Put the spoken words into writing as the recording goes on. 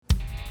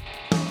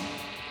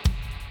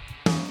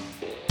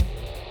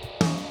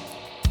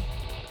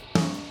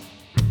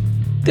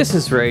This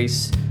is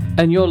Reese,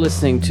 and you're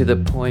listening to the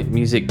Point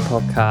Music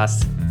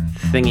Podcast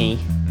thingy.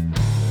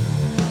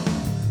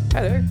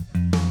 Hello,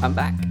 I'm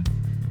back.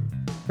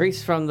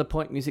 Reese from the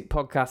Point Music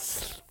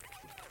Podcast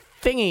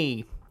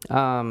thingy.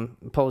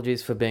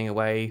 Apologies for being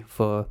away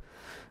for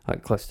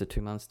like close to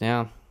 2 months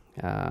now.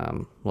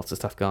 Lots of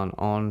stuff going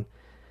on,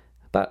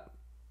 but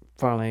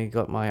finally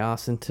got my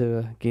ass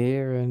into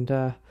gear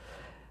and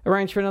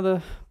arranged for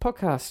another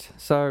podcast.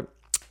 So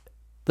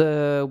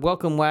the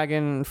welcome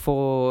wagon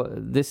for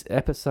this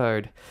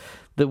episode,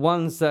 the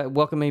ones that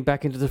welcome me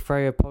back into the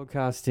fray of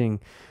podcasting,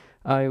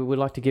 I would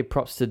like to give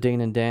props to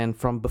Dean and Dan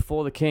from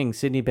Before the King,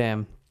 Sydney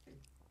band.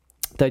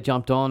 They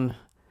jumped on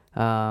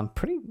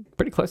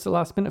pretty close to the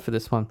last minute for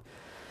this one.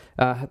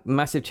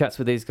 Massive chats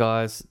with these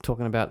guys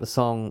talking about the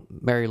song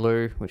Mary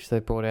Lou, which they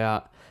brought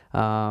out,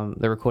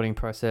 the recording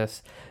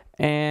process,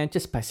 and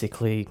just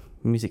basically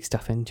music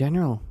stuff in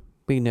general.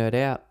 We nerd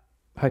out.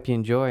 Hope you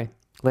enjoy.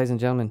 Ladies and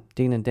gentlemen,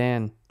 Dean and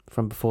Dan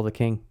from Before the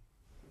King.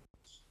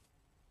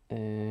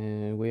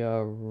 And we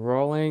are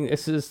rolling.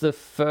 This is the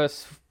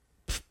first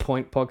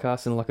Point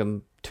podcast in like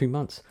 2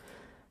 months.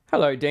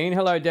 Hello, Dean.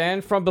 Hello,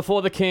 Dan from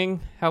Before the King.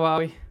 How are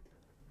we?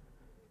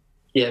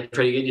 Yeah,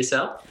 pretty good.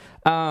 Yourself?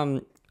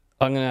 I'm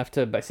going to have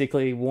to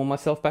basically warm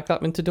myself back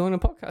up into doing a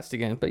podcast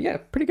again. But yeah,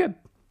 pretty good.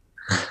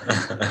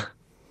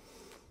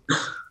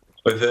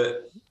 If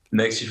it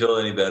makes you feel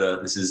any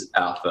better, this is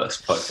our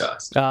first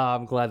podcast.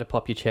 I'm glad to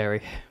pop your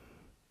cherry.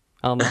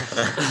 I'll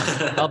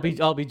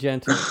be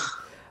gentle.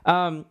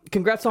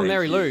 Congrats on Thank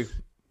Mary you.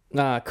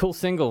 Lou. Cool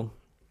single.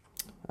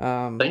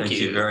 Thank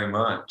you very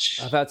much.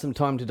 I've had some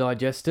time to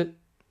digest it,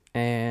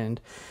 and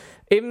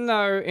even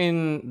though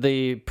in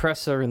the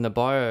presser in the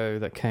bio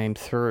that came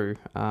through,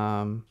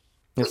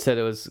 it said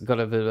it was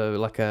got a bit of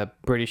like a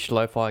British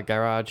lo-fi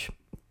garage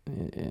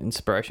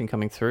inspiration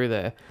coming through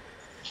there,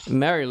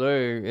 Mary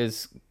Lou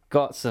has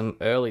got some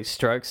early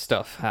Strokes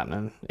stuff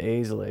happening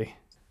easily.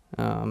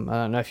 I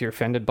don't know if you're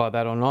offended by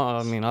that or not.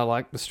 I mean, I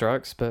like the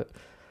Strokes, but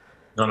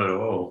Not at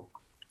all.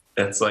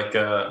 It's like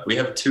we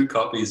have 2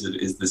 copies of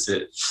Is This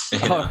It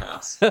in our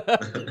house.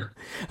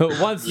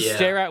 one's to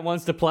stare at,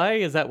 one's to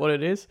play. Is that what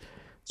it is?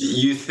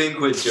 You think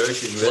we're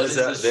joking. What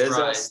There's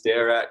our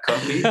stare at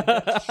copy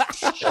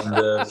and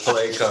the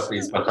play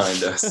copies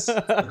behind us.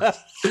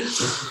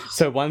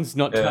 So one's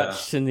not Yeah.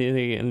 touched, and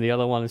the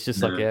other one is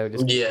just like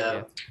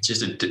Yeah.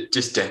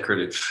 Just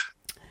decorative.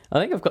 I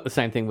think I've got the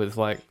same thing with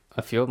like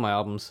a few of my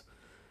albums.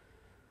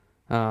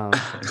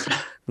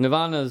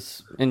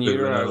 Nirvana's In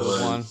Utero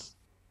was one,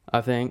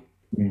 I think.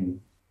 Mm.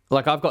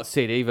 Like I've got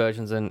CD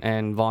versions and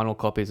vinyl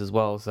copies as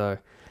well, so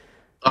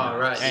Oh,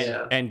 right,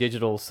 and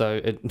digital. So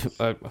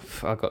I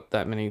got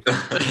that many.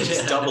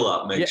 Just double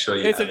up. Make sure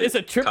you it's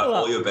a triple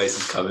all up. your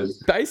bases covered.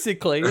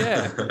 Basically,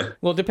 yeah.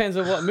 Well, it depends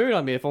on what mood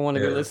I'm in. If I want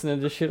to be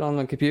listening to shit on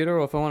the computer,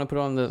 or if I want to put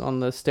it on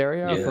the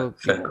stereo. Yeah,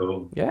 fair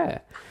cool. Yeah.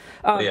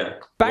 Yeah.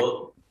 Back.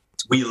 Well,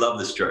 we love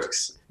the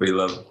Strokes. We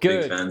love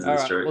Good. big fans of All the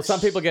right. Strokes. Well, some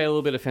people get a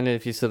little bit offended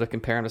if you sort of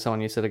compare them to someone.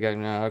 You sort of go,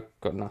 "No, I've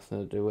got nothing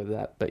to do with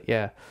that." But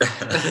yeah,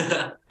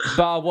 but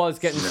I was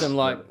getting some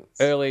like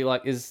early,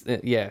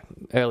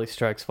 early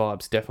Strokes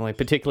vibes, definitely,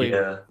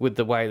 particularly with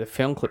the way the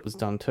film clip was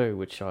done too,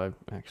 which I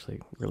actually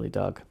really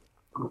dug.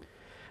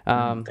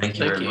 Thank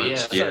you very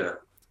much. Yeah.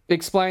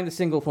 Explain the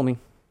single for me,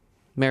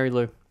 Mary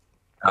Lou.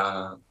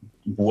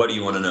 What do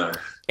you want to know?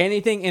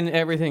 Anything and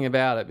everything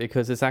about it,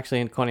 because it's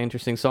actually a kind of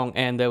interesting song,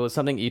 and there was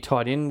something you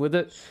tied in with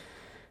it.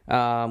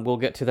 We'll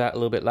get to that a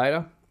little bit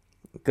later,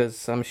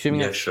 because I'm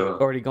assuming it's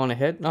already gone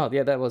ahead. Oh,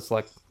 yeah, that was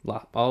like,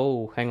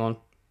 oh, hang on.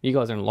 You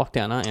guys are in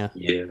lockdown, aren't you?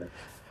 Yeah.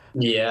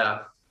 Yeah.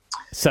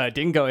 So it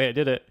didn't go ahead,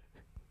 did it?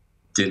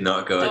 Did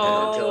not go ahead.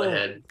 Go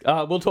ahead.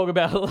 We'll talk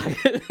about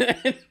it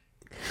later.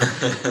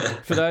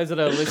 For those that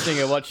are listening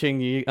or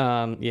watching, you,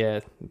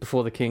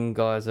 Before the King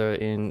guys are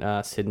in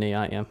Sydney,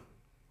 aren't you?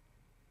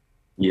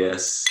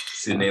 Yes,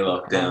 Sydney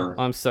lockdown.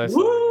 I'm so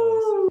sorry,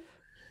 guys.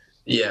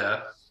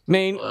 Yeah. I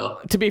mean,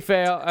 to be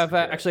fair, I've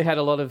actually had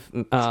a lot of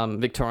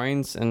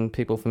Victorians and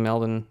people from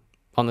Melbourne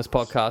on this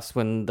podcast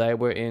when they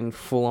were in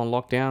full-on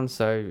lockdown,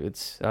 so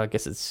I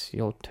guess it's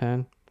your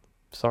turn.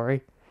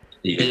 Sorry.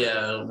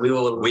 Yeah.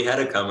 We had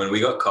it coming.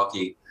 We got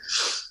cocky.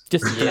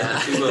 Just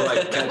We were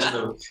like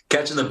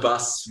catching the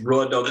bus,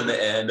 raw dog in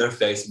the air, no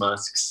face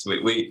masks.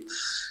 We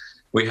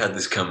had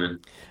this coming.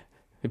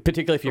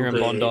 particularly if you're in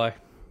Bondi.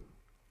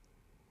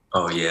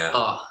 Oh yeah.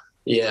 Oh,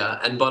 yeah.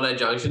 And Bondi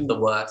Junction, the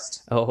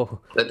worst. Oh,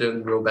 They're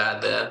doing real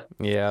bad there.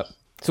 yeah.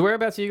 So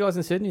whereabouts are you guys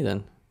in Sydney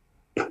then?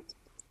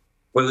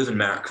 We live in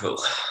Marrickville.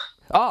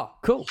 Oh,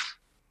 cool.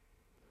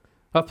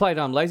 I've played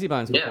Lazy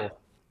Bones before.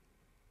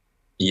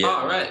 Yeah.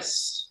 Oh, right.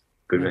 Nice.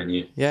 Good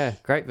venue. Yeah,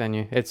 great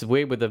venue. It's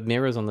weird with the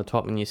mirrors on the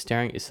top and you're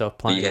staring at yourself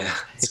playing. Yeah,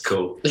 it's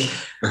cool.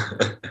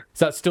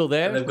 So it's still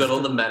there? And they've got all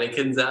the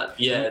mannequins out.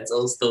 Yeah, it's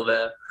all still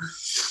there.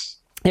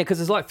 Yeah, because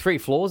there's like 3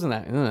 floors in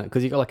that, isn't it?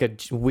 Because you got like a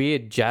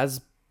weird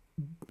jazz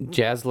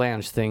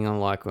lounge thing on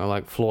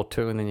like floor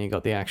 2, and then you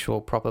got the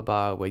actual proper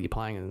bar where you're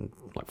playing in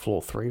like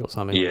floor 3 or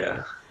something.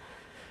 Yeah.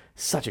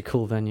 Such a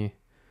cool venue.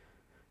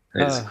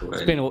 It's cool.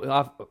 It's been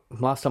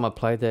last time I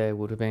played there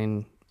would have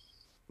been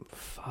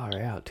far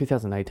out.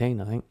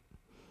 2018, I think.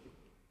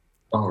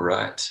 All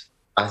right.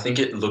 I think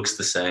it looks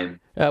the same,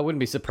 I wouldn't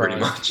be surprised.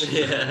 pretty much.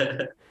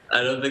 Yeah.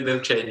 I don't think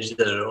they've changed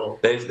it at all.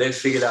 They've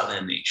figured out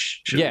their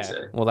niche, should we Yeah, say?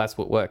 well, that's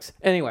what works.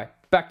 Anyway,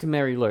 back to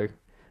Mary Lou.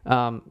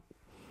 A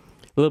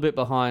little bit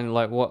behind,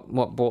 like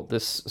what brought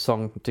this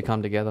song to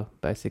come together,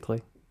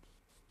 basically.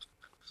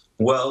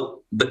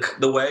 Well,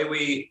 the way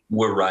we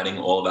were writing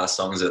all of our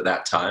songs at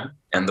that time,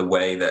 and the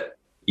way that,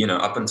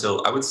 up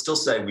until, I would still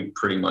say we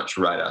pretty much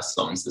write our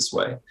songs this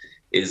way,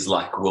 is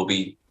like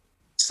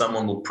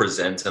someone will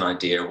present an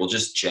idea, we'll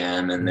just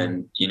jam, and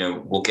then,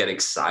 we'll get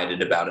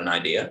excited about an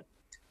idea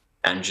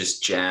and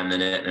just jam in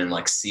it and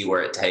like see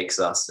where it takes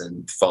us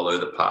and follow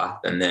the path.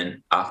 And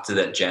then after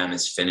that jam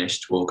is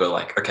finished, we'll go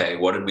like, okay,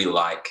 what did we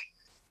like?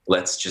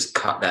 Let's just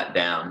cut that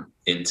down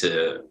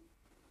into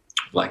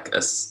like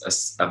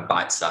a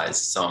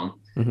bite-sized song.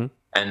 Mm-hmm.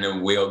 And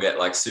then we'll get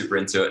like super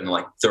into it and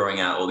like throwing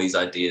out all these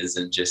ideas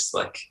and just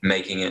like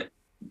making it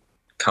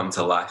come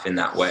to life in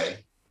that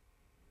way.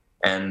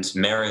 And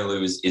Mary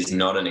Lou is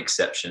not an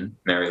exception.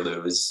 Mary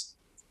Lou is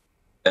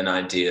an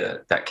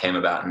idea that came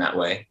about in that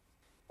way.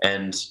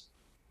 And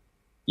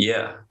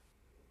yeah,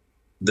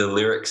 the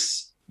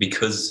lyrics,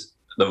 because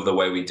of the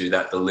way we do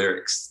that, the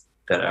lyrics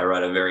that I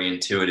write are very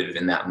intuitive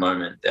in that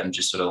moment. I'm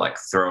just sort of like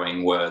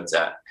throwing words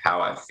at how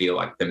I feel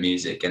like the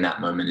music in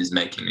that moment is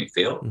making me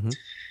feel. Mm-hmm.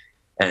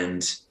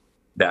 And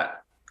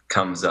that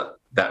comes up,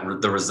 that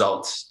the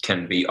result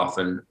can be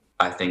often,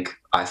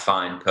 I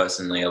find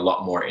personally, a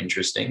lot more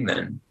interesting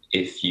than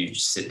if you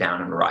sit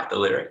down and write the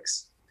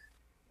lyrics.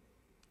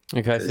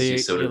 Okay, so you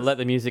sort of let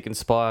the music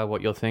inspire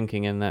what you're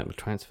thinking, and that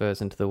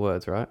transfers into the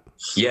words, right?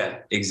 Yeah,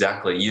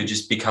 exactly. You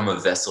just become a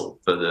vessel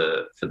for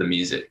the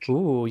music.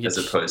 Ooh, you're as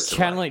opposed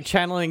to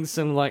channeling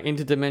some like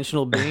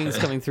interdimensional beings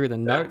coming through the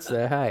notes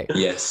there. Hey,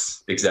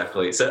 Yes,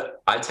 exactly. So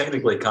I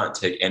technically can't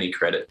take any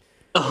credit.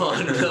 Oh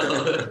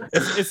no.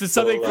 it's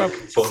something Or, like,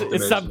 from fourth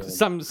it's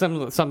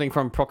dimensional. something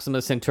from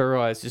Proxima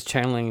Centauri is just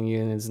channeling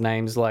you, and his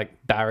name's like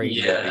Barry.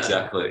 Yeah,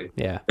 exactly.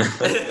 Yeah.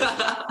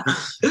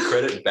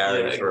 Credit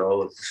Barry Yeah.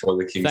 for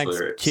the King's Thanks.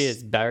 lyrics.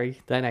 Cheers,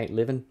 Barry. They ain't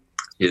living.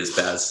 Here's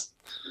Baz.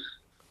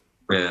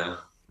 Yeah.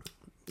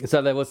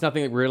 So there was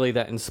nothing really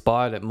that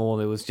inspired it more.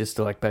 There was just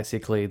like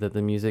basically that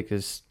the music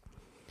is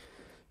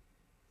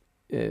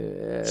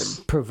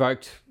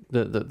provoked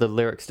the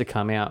lyrics to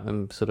come out,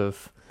 and sort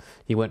of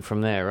you went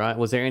from there, right?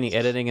 Was there any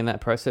editing in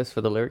that process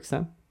for the lyrics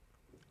then?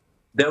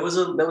 There was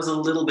a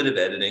little bit of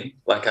editing.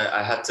 Like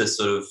I had to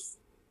sort of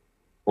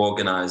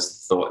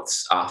organize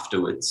thoughts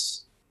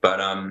afterwards. But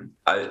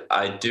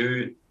I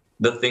do,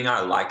 the thing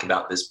I like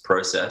about this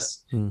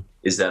process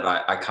is that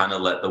I kind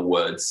of let the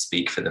words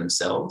speak for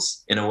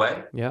themselves in a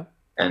way. Yeah.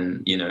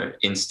 And,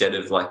 instead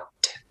of like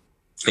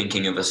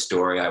thinking of a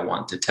story I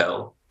want to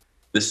tell,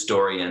 the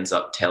story ends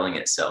up telling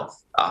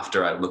itself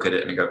after I look at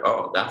it and go,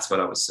 oh, that's what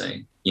I was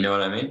saying. You know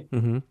what I mean?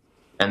 Mm-hmm.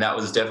 And that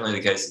was definitely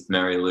the case with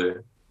Mary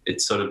Lou.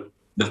 It's sort of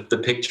the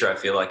picture I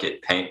feel like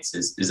it paints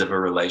is of a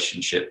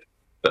relationship,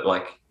 but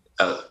like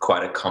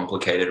quite a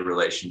complicated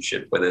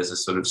relationship where there's a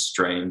sort of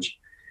strange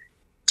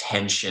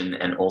tension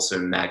and also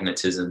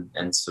magnetism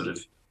and sort of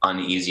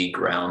uneasy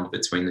ground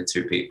between the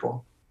two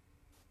people.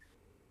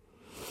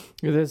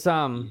 There's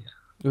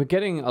we're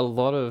getting a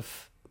lot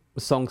of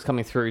songs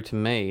coming through to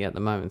me at the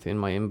moment in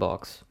my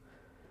inbox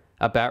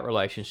about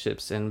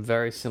relationships and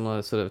very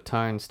similar sort of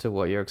tones to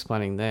what you're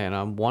explaining there, and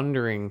I'm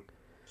wondering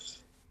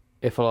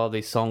if a lot of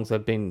these songs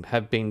have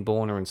been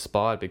born or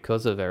inspired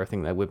because of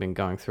everything that we've been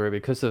going through,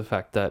 because of the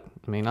fact that,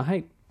 I mean, I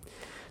hate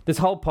this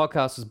whole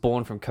podcast was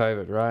born from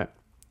COVID, right?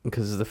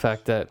 Because of the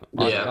fact that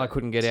I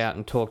couldn't get out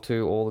and talk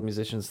to all the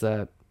musicians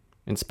that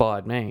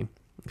inspired me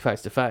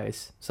face to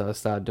face, so I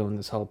started doing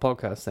this whole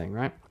podcast thing,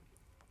 right?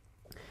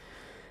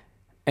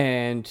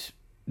 And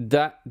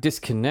that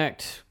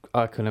disconnect,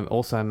 I can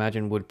also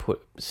imagine, would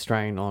put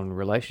strain on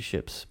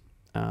relationships,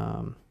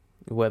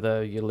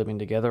 whether you're living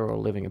together or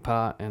living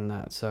apart and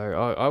that.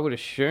 So I would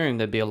assume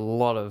there'd be a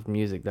lot of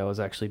music that was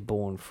actually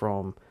born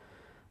from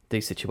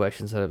these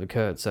situations that have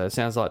occurred. So it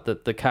sounds like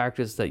the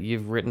characters that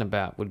you've written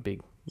about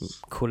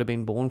could have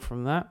been born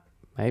from that,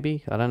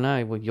 maybe. I don't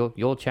know. Well,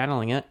 you're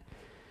channeling it.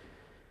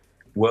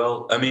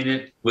 Well, I mean,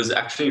 it was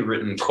actually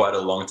written quite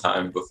a long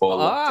time before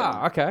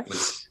lockdown Okay.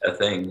 was a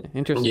thing.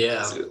 Interesting.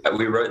 Yeah. So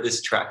we wrote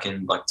this track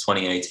in like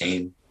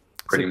 2018,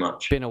 pretty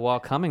much. Been a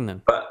while coming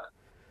then. But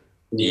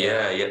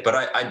yeah. But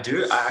I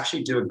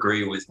actually do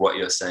agree with what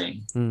you're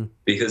saying,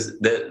 because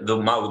the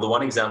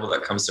one example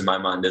that comes to my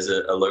mind, there's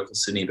a local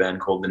Sydney band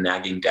called the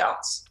Nagging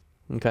Doubts,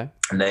 Okay.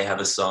 and they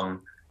have a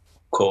song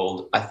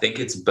called, I think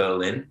it's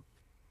Berlin,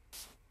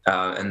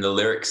 and the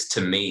lyrics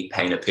to me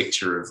paint a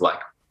picture of like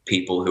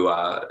people who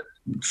are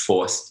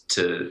forced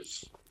to,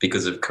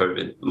 because of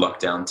COVID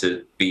lockdown,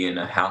 to be in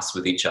a house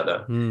with each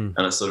other and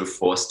are sort of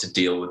forced to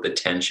deal with the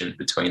tension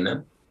between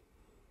them.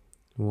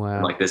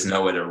 Wow. Like there's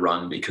nowhere to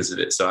run because of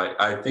it. So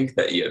I think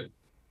that you're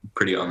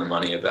pretty on the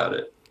money about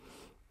it.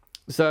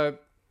 So,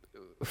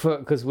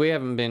 because we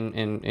haven't been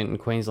in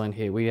Queensland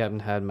here, we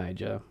haven't had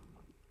major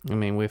I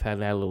mean, we've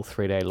had our little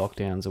 3-day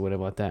lockdowns or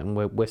whatever like that, and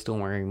we're still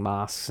wearing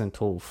masks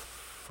until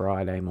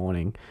Friday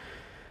morning.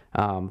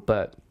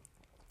 But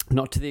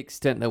not to the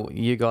extent that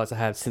you guys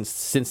have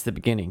since the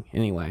beginning,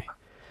 anyway.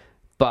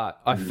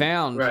 But I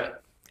found, Right.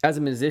 as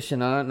a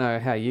musician, I don't know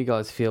how you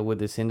guys feel with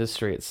this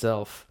industry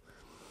itself,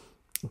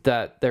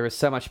 that there is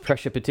so much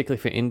pressure, particularly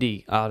for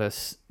indie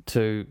artists,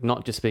 to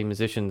not just be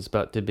musicians,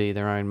 but to be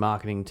their own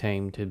marketing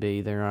team, to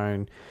be their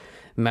own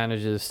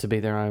managers, to be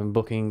their own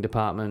booking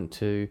department,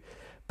 to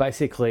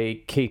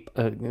basically keep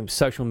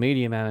social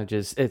media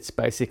managers. It's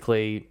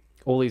basically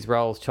all these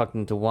roles chucked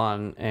into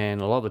one,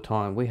 and a lot of the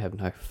time we have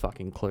no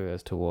fucking clue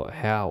as to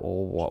how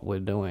or what we're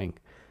doing.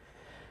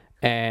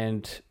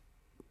 And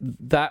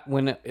that,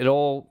 when it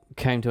all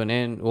came to an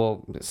end,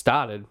 well, it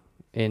started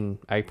in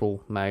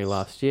April, May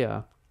last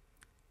year,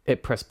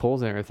 it pressed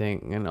pause and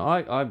everything. And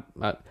I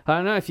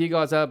don't know if you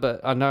guys are, but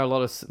I know a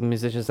lot of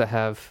musicians that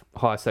have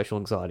high social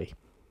anxiety.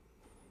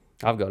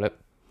 I've got it.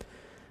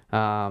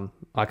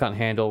 I can't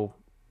handle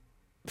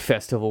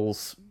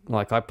festivals.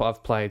 Like,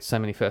 I've played so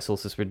many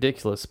festivals, it's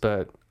ridiculous,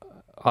 but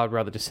I'd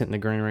rather just sit in the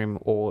green room,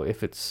 or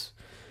if it's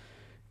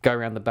go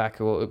around the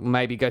back, or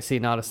maybe go see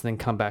an artist and then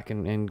come back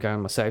and go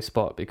in my safe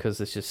spot,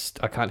 because it's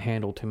just, I can't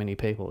handle too many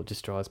people. It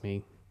just drives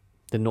me,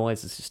 the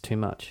noise is just too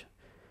much.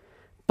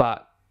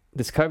 But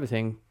this COVID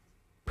thing,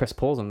 press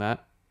pause on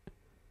that,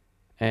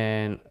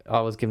 and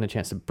I was given a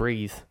chance to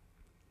breathe.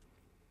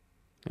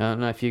 I don't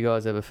know if you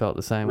guys ever felt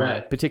the same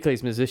way, particularly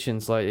as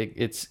musicians. Like,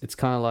 it's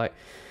kind of like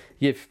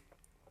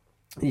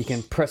you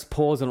can press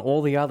pause on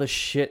all the other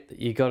shit that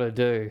you got to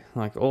do,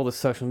 like all the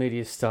social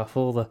media stuff,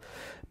 all the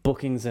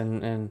bookings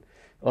and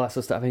all that sort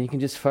of stuff, and you can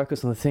just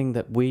focus on the thing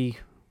that we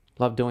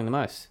love doing the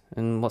most.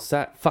 And what's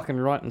that? Fucking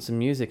writing some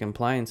music and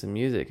playing some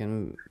music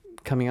and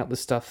coming up with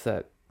stuff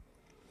that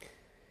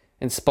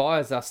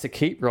inspires us to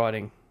keep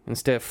writing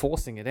instead of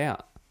forcing it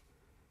out.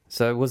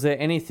 So was there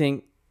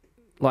anything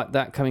like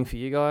that coming for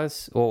you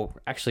guys? Or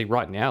actually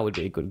right now would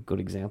be a good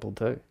example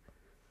too.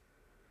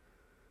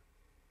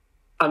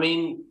 I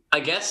mean, I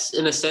guess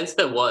in a sense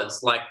there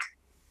was. Like,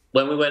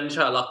 when we went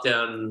into our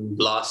lockdown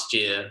last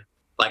year,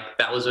 like,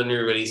 that was when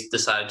we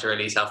decided to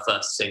release our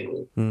first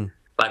single.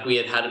 Like, we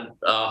had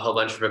a whole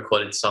bunch of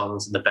recorded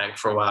songs in the bank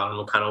for a while, and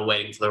we're kind of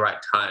waiting for the right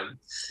time.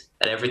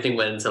 And everything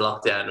went into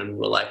lockdown, and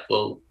we're like,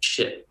 well,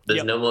 shit,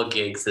 there's no more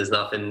gigs, there's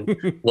nothing.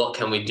 What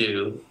can we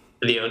do?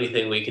 The only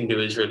thing we can do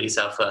is release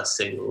our first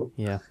single.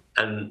 Yeah.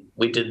 And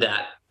we did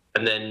that.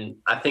 And then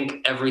I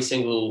think every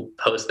single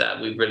post that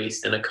we've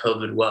released in a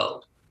COVID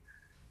world.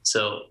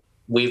 So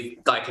we've,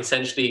 like,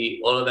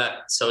 essentially all of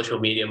that social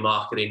media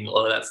marketing,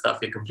 all of that stuff,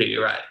 you're completely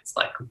right. It's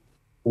like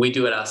we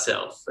do it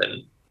ourselves,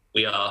 and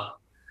we are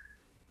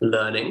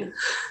learning,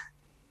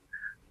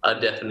 I'd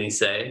definitely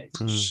say.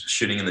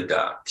 Shooting in the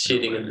dark.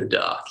 Shooting in the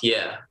dark,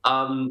 yeah.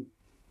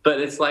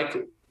 But it's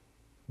like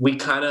we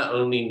kind of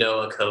only know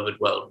a COVID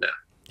world now.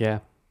 Yeah.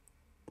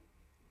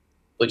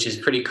 Which is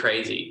pretty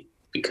crazy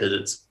because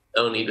it's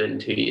only been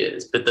 2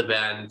 years. But the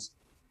band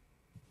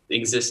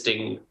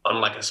existing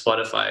on like a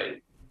Spotify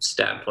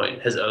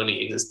standpoint has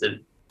only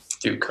existed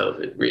through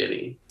COVID,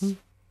 really.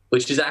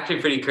 Which is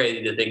actually pretty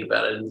crazy to think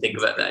about. I didn't think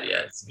about that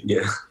yet.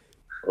 Yeah.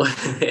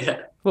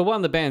 Yeah. Well, one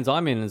of the bands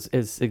I'm in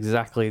is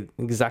exactly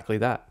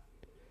that.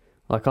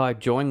 Like, I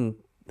joined,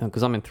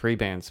 because I'm in 3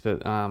 bands,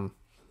 but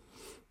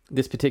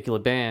this particular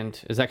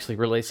band is actually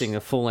releasing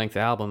a full-length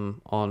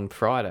album on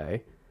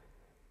Friday.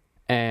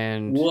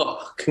 And whoa,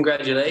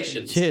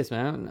 congratulations. Cheers,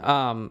 man.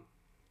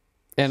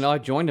 And I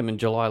joined them in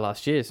July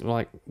last year. So,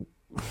 like,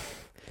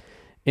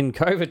 in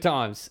COVID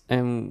times,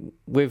 and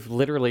we've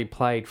literally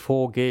played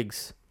 4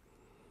 gigs.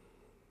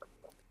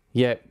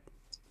 Yet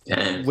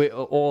we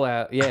all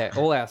our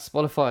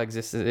Spotify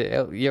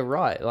existence. You're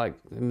right. Like,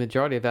 the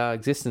majority of our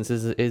existence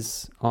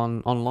is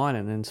online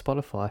and in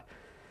Spotify.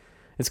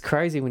 It's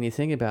crazy when you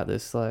think about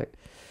this. Like,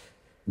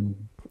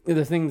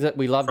 the things that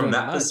we love from doing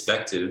that the most.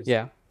 perspective.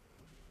 Yeah.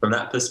 From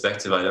that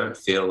perspective, I don't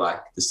feel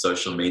like the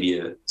social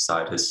media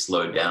side has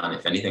slowed down.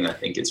 If anything, I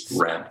think it's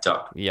ramped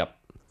up. Yep.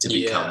 To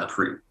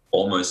become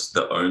almost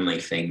the only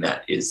thing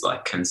that is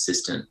like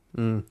consistent.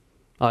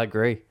 I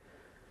agree.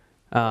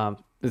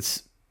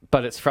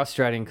 But it's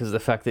frustrating because of the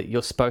fact that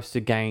you're supposed to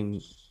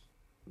gain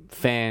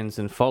fans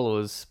and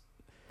followers,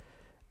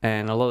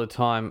 and a lot of the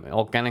time,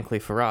 organically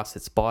for us,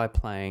 it's by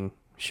playing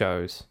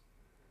shows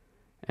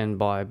and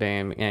by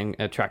being and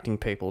attracting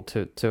people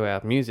to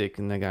our music.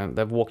 And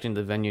they've walked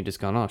into the venue just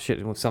going, oh shit,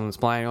 someone's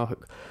playing. Oh,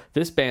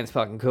 this band's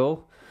fucking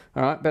cool.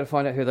 All right, better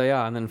find out who they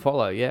are and then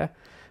follow. Yeah.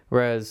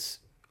 Whereas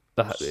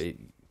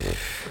in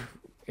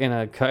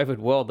a COVID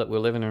world that we're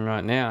living in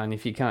right now, and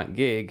if you can't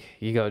gig,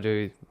 you got to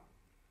do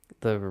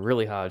the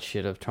really hard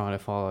shit of trying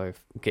to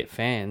get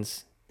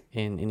fans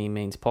in any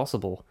means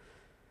possible.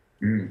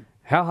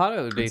 How hard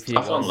it would be for you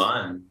guys? Tough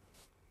online.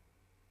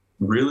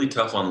 Really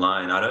tough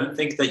online. I don't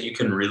think that you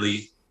can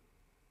really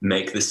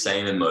make the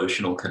same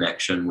emotional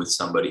connection with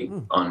somebody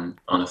on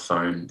a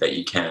phone that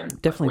you can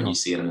when you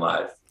see them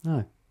live.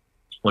 No.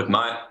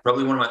 Like,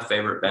 probably one of my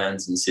favorite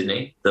bands in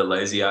Sydney, the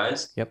Lazy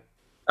Eyes. Yep.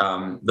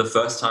 The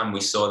first time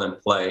we saw them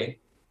play,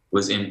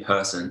 was in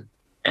person,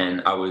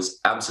 and I was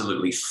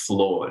absolutely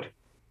floored.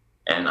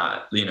 And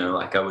I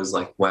was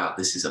like, wow,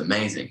 this is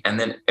amazing. And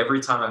then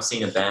every time I've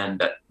seen a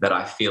band that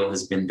I feel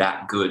has been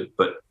that good,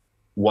 but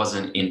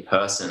wasn't in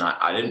person,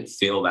 I didn't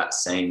feel that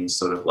same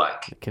sort of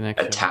like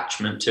connection,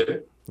 attachment to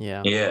it.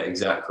 Yeah,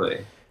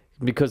 exactly.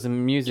 Because the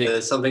music,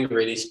 there's something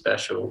really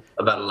special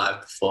about a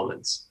live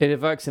performance. It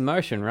evokes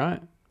emotion,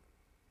 right?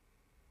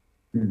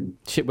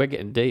 Shit, we're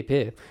getting deep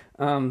here.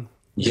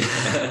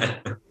 Yeah.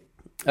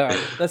 All right,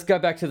 let's go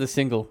back to the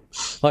single.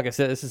 Like I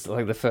said, this is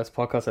like the first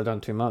podcast I've done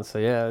in 2 months. So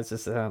yeah, it's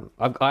just I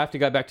have to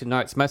go back to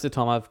notes. Most of the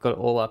time I've got it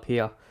all up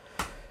here,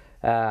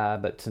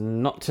 but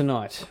not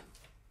tonight.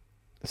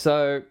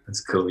 So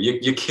that's cool.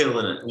 You're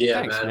killing it.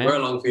 Yeah, thanks, man. We're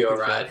along for your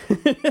ride.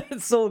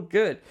 It's all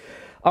good.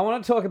 I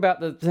want to talk about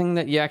the thing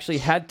that you actually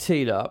had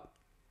teed up,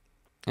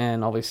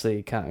 and obviously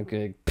you can't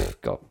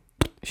got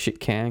shit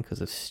canned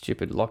because of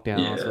stupid lockdown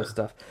and all that sort of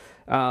stuff.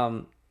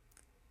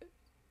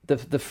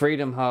 The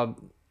Freedom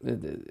Hub.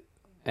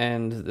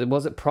 And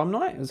was it prom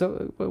night? Was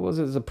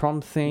it a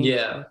prom thing?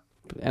 Yeah.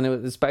 And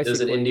it was basically...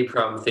 It was an indie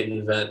prom thing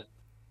event.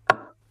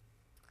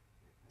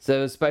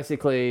 So it's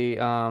basically...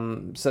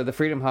 so the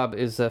Freedom Hub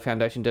is a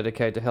foundation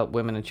dedicated to help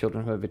women and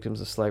children who are victims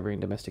of slavery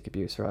and domestic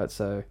abuse, right?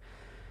 So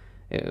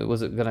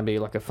was it going to be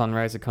like a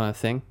fundraiser kind of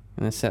thing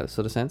in a sort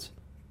of sense?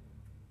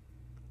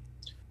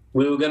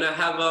 We were going to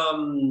have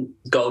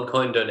gold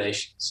coin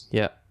donations.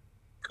 Yeah.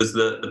 Because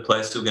the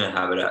place we're going to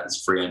have it at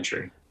is free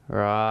entry.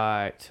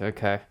 Right,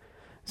 okay.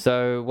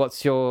 So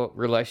what's your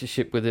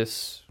relationship with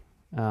this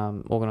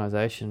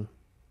organisation?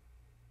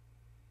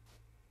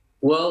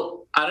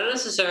 Well, I don't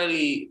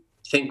necessarily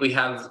think we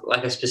have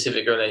like a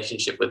specific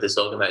relationship with this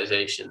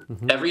organisation.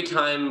 Mm-hmm. Every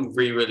time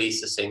we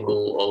release a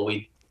single or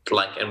we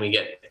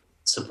get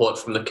support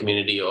from the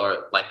community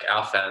or like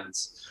our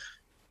fans,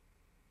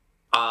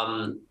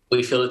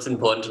 we feel it's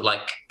important to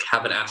like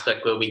have an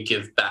aspect where we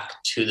give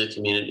back to the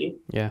community.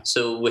 Yeah.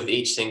 So with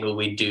each single,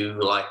 we do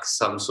like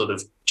some sort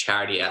of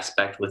charity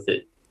aspect with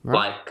it.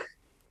 Right. Like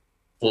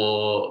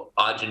for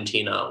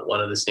Argentina, one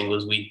of the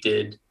singles, we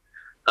did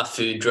a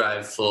food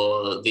drive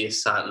for the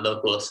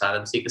local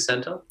asylum seeker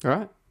center.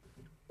 Right.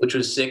 Which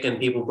was sick, and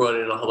people brought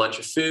in a whole bunch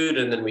of food,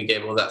 and then we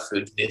gave all that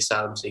food to the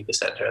asylum seeker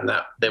center, and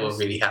that they were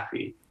really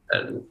happy.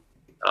 And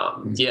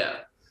yeah.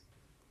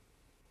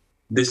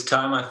 This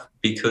time,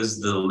 because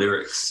the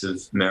lyrics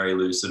of Mary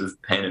Lou sort of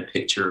paint a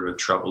picture of a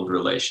troubled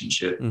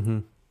relationship,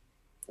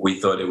 we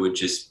thought it would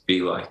just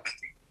be like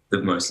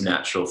the most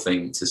natural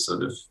thing to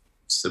sort of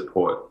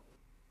support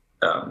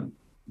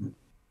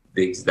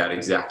that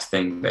exact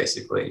thing,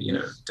 basically,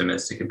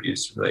 domestic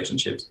abuse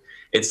relationships.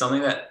 It's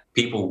something that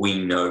people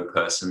we know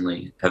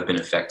personally have been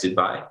affected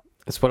by.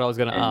 That's what I was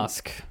going to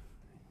ask.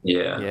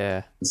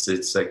 Yeah.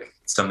 It's like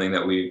something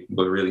that we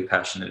were really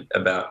passionate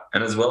about.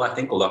 And as well, I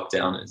think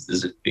lockdown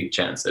there's a big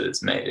chance that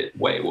it's made it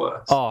way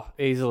worse. Oh,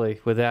 easily.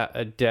 Without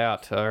a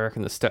doubt. I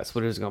reckon the stats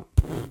would have gone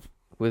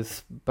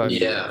with both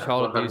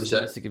child abuse,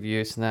 domestic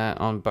abuse, and that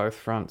on both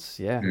fronts.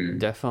 Yeah,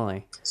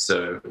 definitely.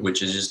 So,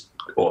 which is just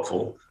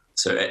awful.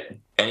 So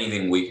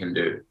anything we can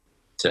do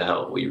to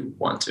help, we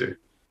want to.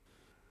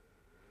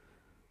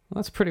 Well,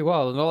 that's pretty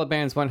wild. And all the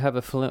bands won't have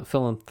a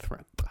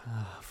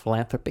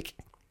philanthropic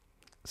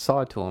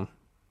side to them.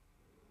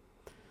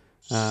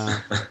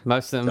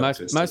 Most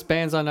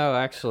bands I know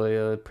actually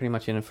are pretty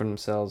much in it for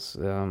themselves.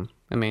 I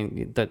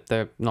mean, that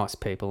they're nice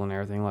people and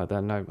everything like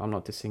that. No, I'm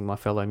not dissing my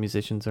fellow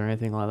musicians or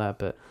anything like that,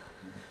 but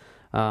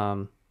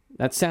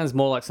that sounds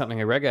more like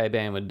something a reggae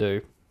band would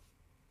do.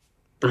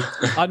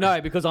 I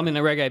know, because I'm in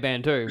a reggae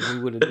band too. We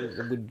would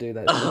do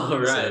that. Oh,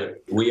 right. So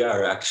we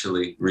are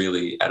actually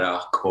really at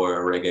our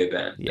core a reggae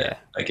band. Yeah,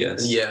 I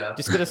guess. Yeah.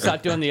 Just gotta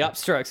start doing the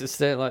upstrokes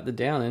instead of like the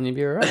down, and you'll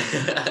be alright.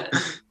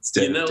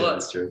 You know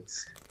what?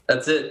 Strokes.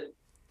 That's it.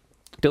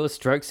 Do a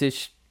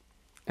strokes-ish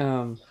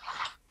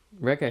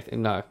reggae.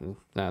 No,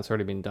 it's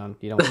already been done.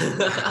 You don't.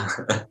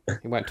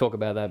 You won't talk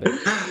about that. But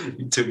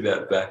you took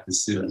that back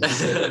as soon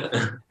as you said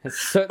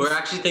it. We're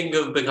actually thinking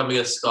of becoming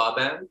a ska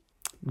band.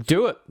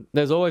 Do it.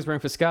 There's always room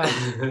for ska.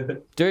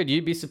 Dude,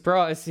 you'd be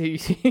surprised. You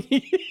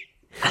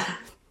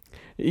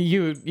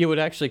would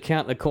actually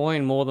count the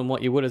coin more than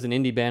what you would as an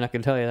indie band. I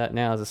can tell you that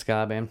now as a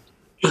ska band.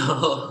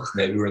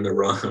 Maybe we're in the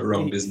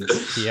wrong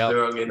business. Yeah, the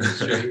wrong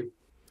industry.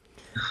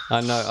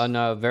 I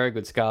know a very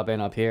good ska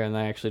band up here, and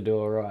they actually do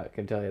all right. I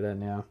can tell you that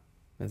now.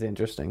 That's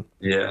interesting.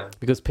 Yeah,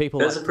 because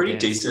there's a pretty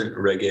decent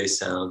reggae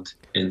sound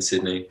in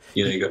Sydney.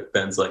 You got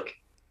bands like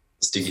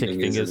Sticky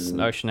Fingers and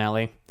Ocean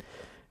Alley.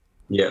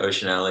 Yeah,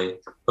 Ocean Alley.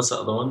 What's the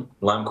other one?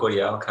 Lime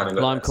Cordiale kind of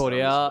got Lime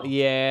Cordiale,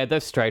 yeah,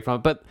 they've strayed from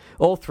it. But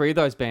all three of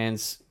those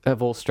bands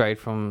have all strayed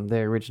from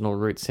their original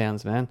root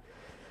sounds, man.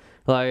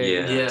 Like,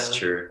 yeah, that's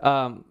true.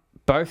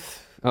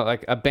 Both,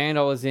 like a band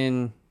I was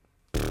in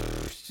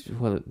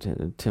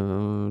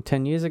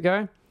 10 years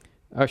ago,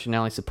 Ocean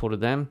Alley supported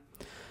them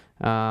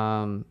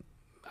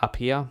up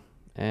here,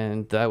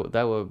 and they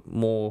were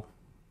more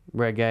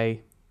reggae.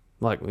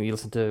 Like when you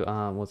listen to,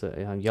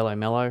 Yellow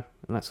Mellow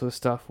and that sort of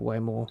stuff, way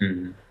more...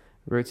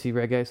 rootsy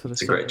reggae sort of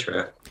stuff. It's a great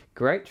track.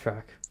 Great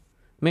track.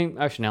 I mean,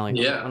 Ocean Alley.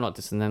 Yeah. I'm not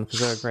dissing them because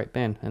they're a great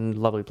band and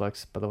lovely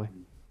blokes, by the way.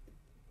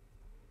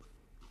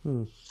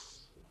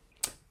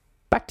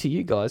 Back to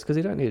you guys because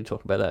you don't need to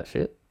talk about that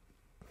shit.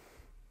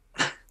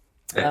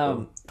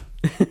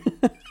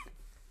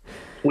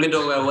 We can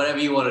talk about whatever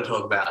you want to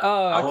talk about.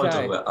 Oh, okay. I want to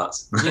talk about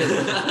us.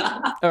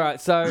 All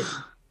right, so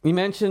you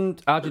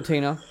mentioned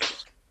Argentina,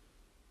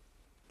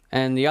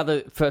 and the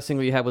other first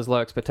single you had was Low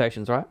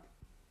Expectations, right?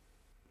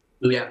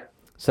 Yeah.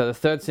 So the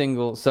third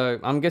single, so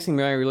I'm guessing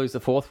Mary Lou's the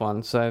fourth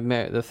one. So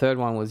the third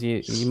one was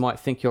You Might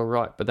Think You're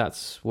Right, but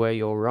that's where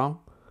you're wrong.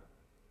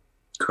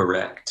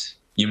 Correct.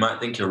 You might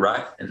think you're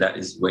right, and that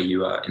is where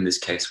you are, in this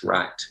case,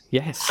 right.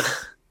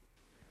 Yes.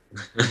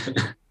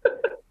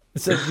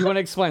 So do you want to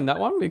explain that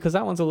one? Because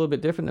that one's a little bit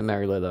different than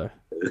Mary Lou, though.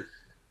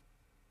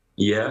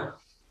 Yeah.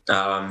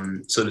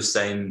 Sort of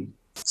same.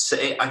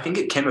 I think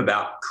it came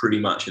about pretty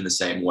much in the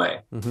same way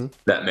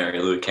that Mary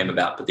Lou came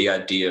about, but the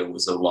idea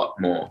was a lot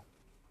more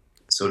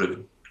sort of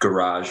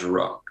garage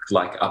rock,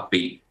 like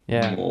upbeat,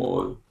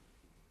 more,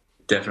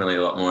 definitely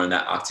a lot more in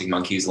that Arctic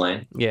Monkeys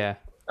lane. Yeah.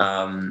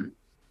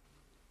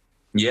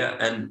 Yeah,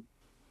 and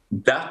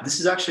that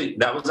was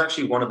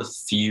actually one of the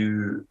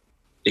few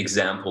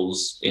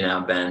examples in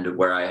our band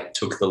where I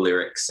took the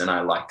lyrics and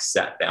I like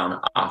sat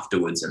down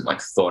afterwards and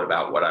like thought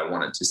about what I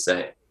wanted to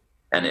say,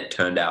 and it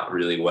turned out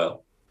really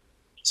well.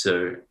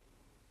 So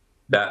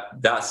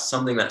that's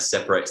something that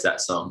separates that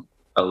song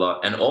a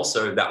lot. And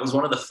also that was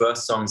one of the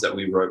first songs that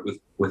we wrote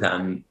with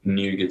our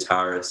new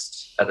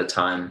guitarist at the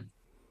time,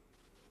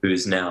 who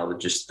is now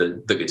just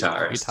the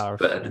guitarist.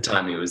 But at the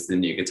time he was the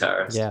new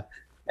guitarist. Yeah.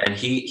 And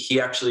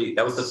he actually,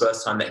 that was the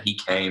first time that he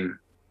came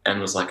and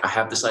was like, I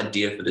have this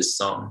idea for this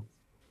song.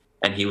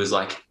 And he was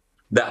like,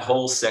 that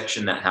whole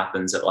section that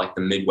happens at like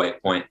the midway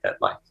point, that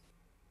like,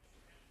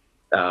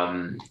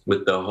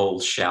 with the whole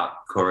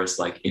shout chorus,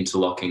 like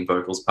interlocking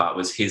vocals part,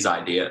 was his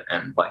idea.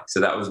 And like,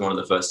 so that was one of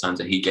the first times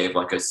that he gave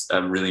like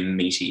a really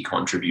meaty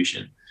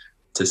contribution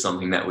to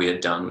something that we had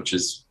done, which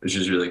is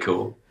really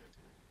cool.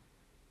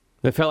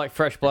 It felt like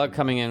fresh blood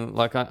coming in.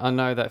 Like I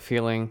know that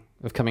feeling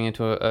of coming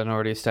into an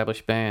already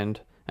established band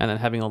and then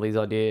having all these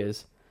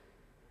ideas,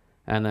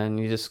 and then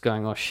you're just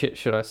going, oh shit,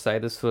 should I say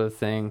this sort of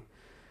thing?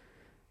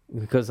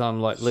 Because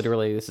I'm like,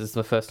 literally, this is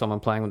the first time I'm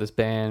playing with this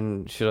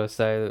band. Should I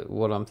say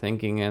what I'm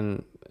thinking?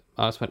 And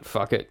I just went,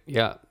 fuck it.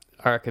 Yeah,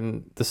 I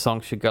reckon the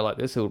song should go like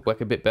this. It would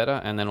work a bit better.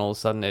 And then all of a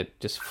sudden it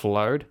just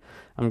flowed.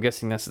 I'm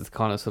guessing that's the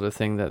kind of sort of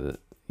thing that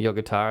your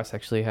guitarist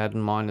actually had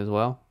in mind as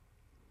well.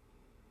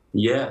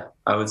 Yeah,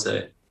 I would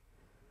say.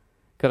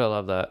 Gotta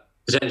love that.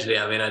 Potentially,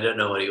 I mean, I don't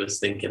know what he was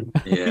thinking.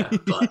 Yeah,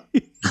 but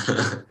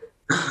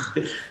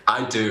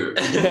I do.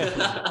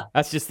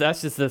 That's just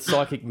the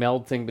psychic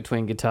meld thing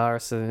between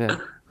guitarists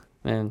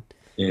and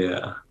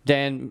yeah.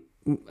 Dan,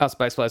 us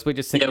bass players, we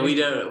just think. Yeah, we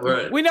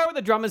don't. We know what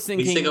the drummer's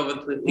thinking. We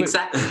think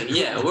exactly.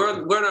 Yeah, we're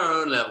on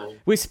our own level.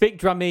 We speak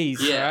drummese.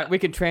 Yeah, right? We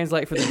can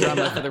translate for the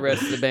drummer for the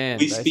rest of the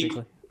band.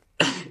 Basically.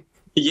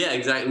 Yeah,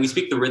 exactly. We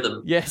speak the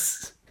rhythm.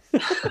 Yes.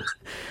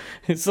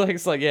 It's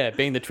like yeah,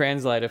 being the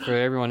translator for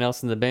everyone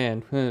else in the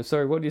band.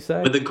 Sorry, what do you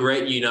say? We're the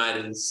great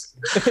uniters.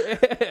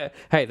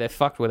 Hey, they're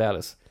fucked without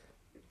us.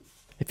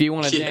 If you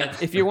want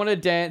to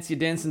dance, you're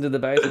dancing to the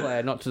bass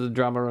player, not to the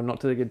drummer or not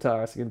to the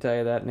guitarist. I can tell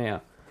you that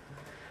now.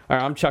 All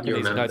right, I'm chucking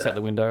these notes out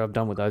the window. I'm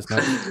done with those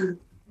notes.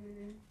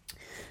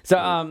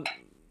 So,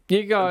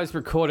 you guys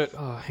recorded.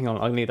 Oh, hang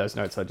on, I need those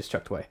notes I just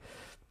chucked away.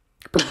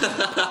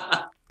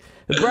 The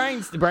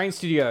Brain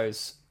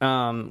Studios.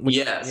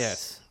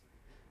 Yes.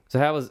 So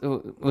how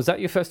was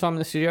that your first time in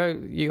the studio,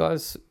 you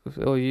guys,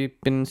 or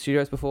you've been in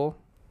studios before?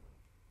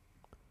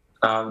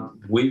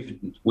 We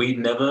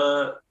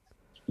never.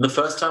 The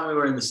first time we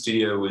were in the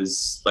studio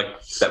was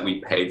like that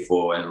we paid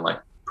for and like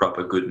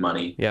proper good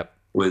money. Yep.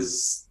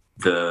 Was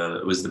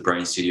the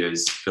Brain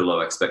Studios for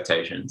Low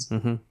Expectations,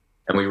 and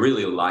we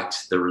really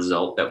liked the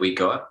result that we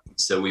got.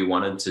 So we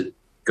wanted to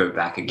go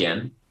back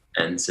again,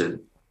 and so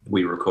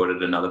we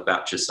recorded another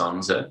batch of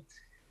songs there,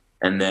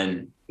 and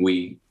then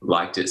we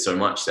liked it so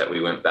much that we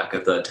went back a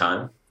third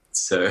time.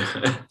 So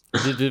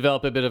did you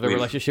develop a bit of a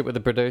relationship with the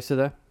producer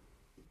there?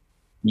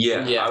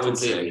 Yeah, I would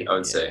say.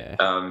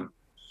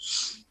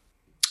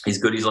 He's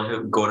good. He's like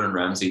a Gordon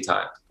Ramsay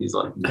type. He's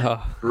like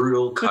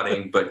brutal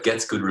cutting, but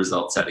gets good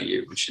results out of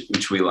you,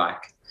 which we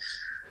like.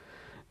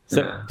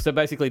 So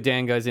basically,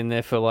 Dan goes in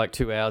there for like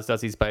 2 hours,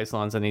 does his bass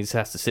lines, and he just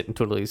has to sit and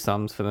twiddle his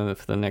thumbs for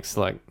the next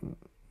like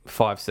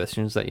 5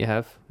 sessions that you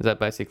have. Is that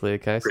basically the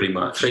case? Pretty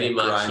much.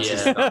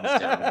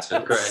 Yeah.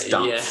 Great.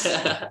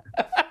 Yeah.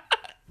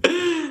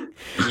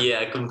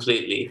 Yeah,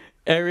 completely.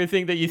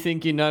 Everything that you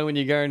think you know when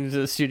you go into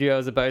the studio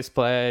as a bass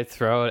player,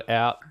 throw it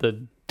out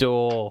the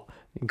door.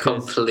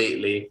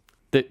 Completely.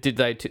 Did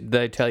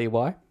they tell you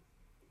why?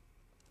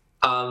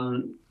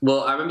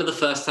 Well, I remember the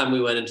first time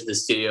we went into the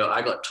studio,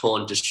 I got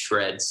torn to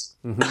shreds,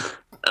 and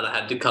I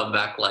had to come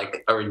back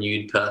like a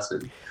renewed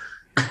person,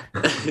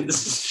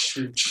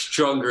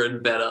 stronger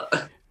and better.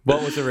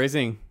 What was the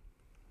reason?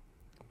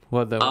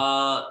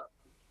 I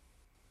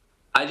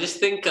just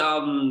think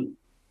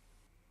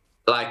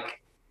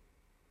like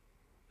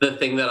the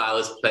thing that I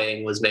was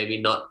playing was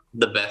maybe not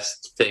the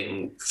best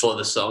thing for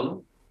the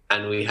song,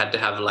 and we had to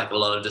have like a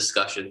lot of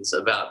discussions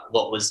about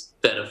what was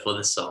better for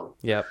the song.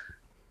 Yep.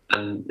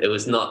 And it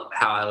was not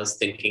how I was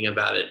thinking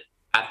about it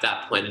at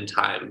that point in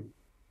time.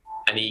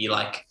 And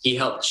he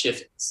helped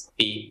shift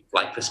the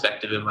like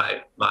perspective in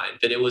my mind,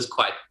 but it was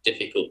quite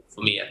difficult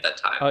for me at that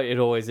time. Oh, it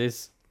always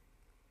is.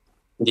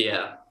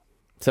 Yeah.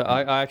 So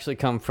I actually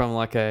come from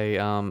like a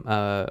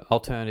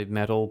alternative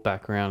metal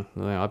background.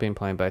 I've been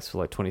playing bass for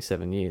like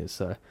 27 years.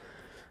 So.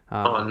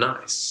 Oh,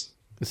 nice.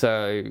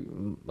 So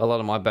a lot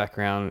of my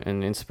background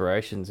and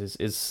inspirations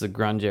is the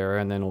grunge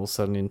era, and then all of a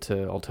sudden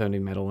into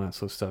alternative metal and that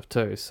sort of stuff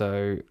too.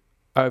 So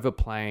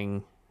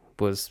overplaying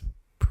was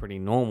pretty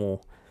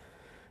normal,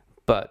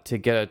 but to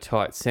get a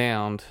tight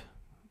sound,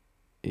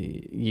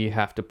 you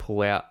have to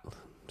pull out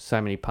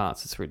so many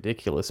parts. It's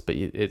ridiculous, but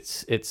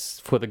it's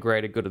for the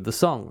greater good of the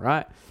song,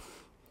 right?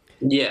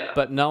 Yeah.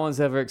 But no one's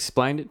ever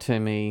explained it to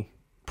me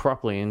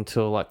properly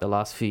until like the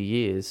last few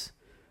years.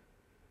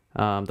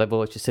 They've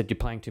always just said you're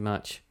playing too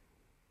much.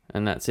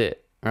 And that's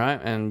it,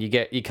 right? And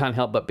you can't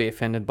help but be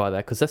offended by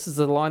that because this is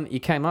the line that you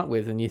came up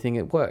with and you think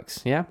it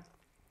works, yeah?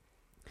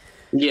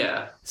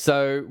 Yeah.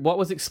 So what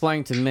was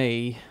explained to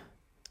me,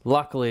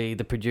 luckily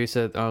the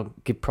producer, I'll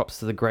give props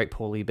to the great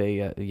Paulie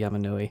B at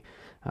Yamanui,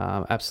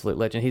 absolute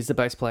legend. He's the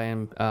bass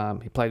player.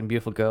 He played in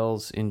Beautiful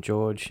Girls, in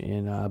George,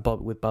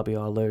 with Bobby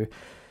Alu.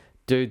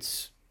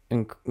 Dude's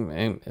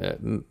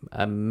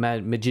a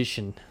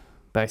magician,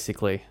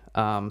 basically.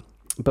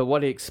 But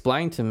what he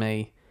explained to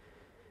me,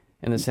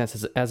 in the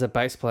sense as a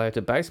bass player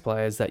to bass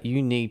player, is that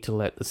you need to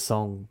let the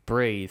song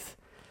breathe,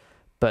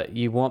 but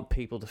you want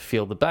people to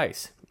feel the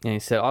bass. And he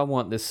said, I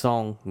want this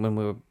song, when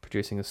we were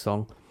producing a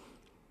song,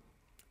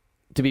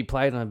 to be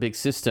played on a big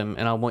system,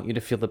 and I want you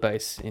to feel the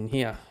bass in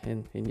here,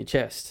 in your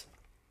chest.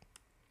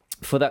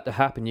 For that to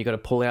happen, you got to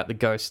pull out the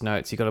ghost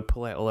notes, you got to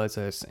pull out all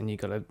those, and you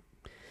got to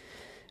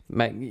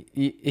make...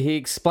 He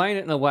explained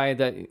it in a way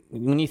that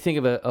when you think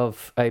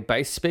of a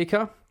bass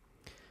speaker,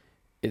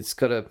 it's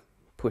got to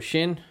push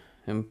in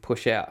and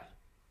push out,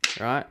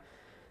 right?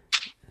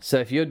 So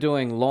if you're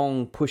doing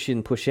long push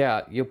in, push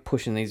out, you're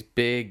pushing these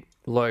big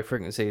low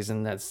frequencies,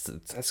 and that's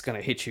going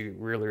to hit you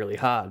really, really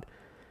hard.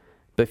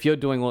 But if you're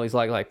doing all these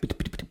like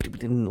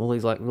all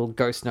these like little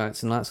ghost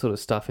notes and that sort of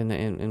stuff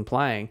in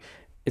playing,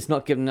 it's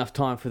not giving enough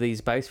time for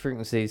these bass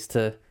frequencies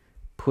to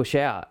push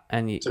out,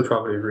 and to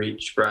probably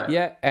reach, right?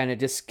 Yeah, and it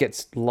just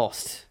gets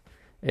lost.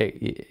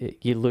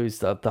 You lose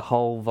the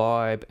whole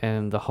vibe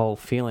and the whole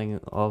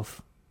feeling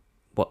of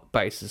what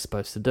bass is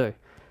supposed to do.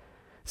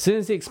 As soon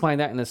as he explained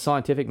that in a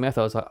scientific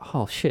method, I was like,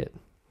 oh shit.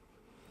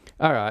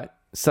 All right,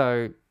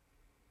 so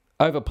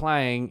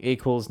overplaying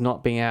equals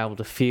not being able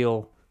to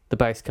feel the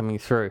bass coming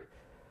through.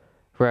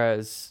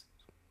 Whereas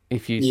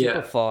if you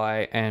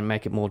simplify and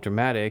make it more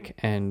dramatic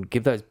and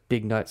give those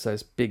big notes,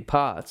 those big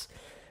parts,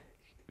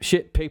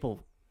 shit,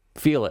 people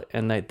feel it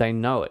and they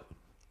know it.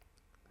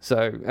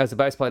 So as a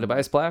bass player to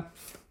bass player,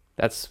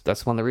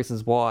 that's one of the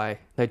reasons why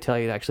they tell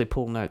you to actually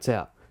pull notes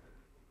out.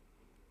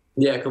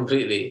 Yeah,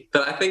 completely.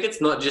 But I think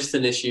it's not just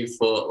an issue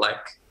for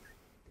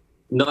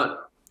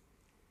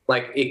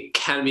it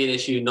can be an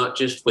issue not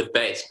just with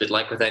bass, but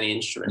like with any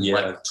instrument. Yeah,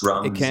 like,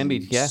 drums. It can be,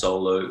 yeah.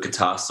 Solo,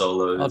 guitar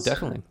solos. Oh,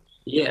 definitely.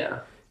 Yeah.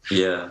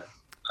 Yeah.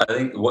 I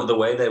think the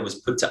way that was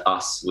put to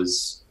us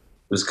was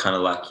kind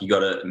of like, you got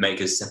to make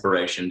a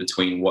separation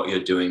between what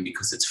you're doing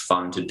because it's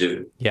fun to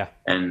do. Yeah.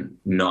 And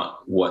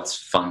not what's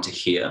fun to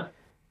hear.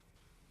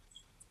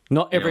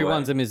 Not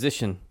everyone's a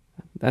musician.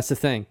 That's the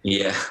thing.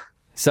 Yeah.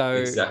 So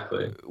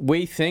exactly.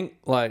 We think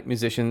like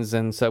musicians,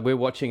 and so we're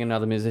watching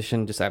another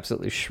musician just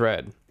absolutely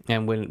shred,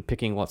 and we're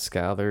picking what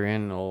scale they're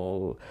in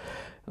or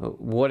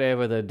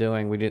whatever they're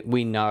doing.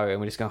 We know, and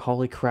we're just going,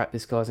 holy crap,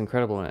 this guy's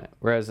incredible in it.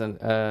 Whereas an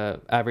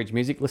average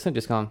music listener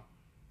just going,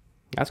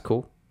 that's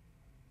cool.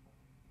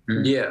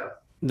 Yeah.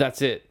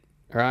 That's it,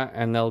 right?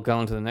 And they'll go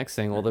on to the next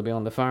thing, or they'll be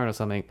on the phone or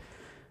something.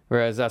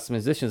 Whereas us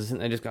musicians,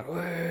 they just go,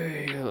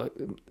 hey.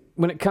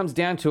 When it comes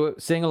down to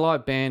it, seeing a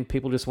live band,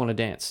 people just want to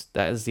dance.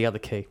 That is the other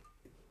key.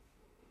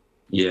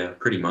 Yeah,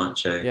 pretty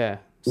much. Eh? Yeah.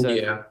 So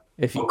yeah.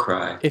 If you or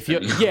cry. If you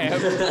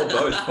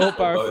or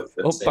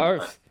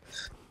both.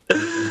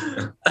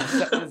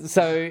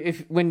 So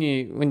if when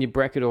you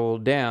break it all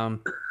down,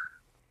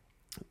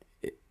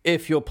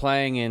 if you're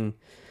playing in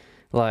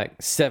like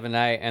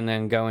 7/8 and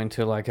then go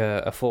into like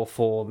a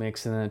 4/4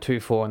 mix and then a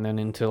 2/4 and then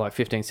into like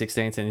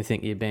 15/16 and you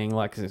think you're being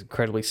like an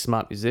incredibly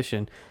smart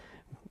musician,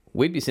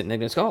 we'd be sitting there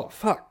just go, oh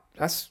fuck,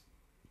 that's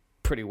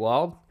pretty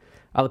wild.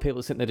 Other people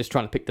are sitting there just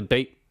trying to pick the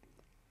beat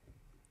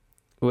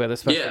where they're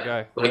supposed to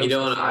go. Like you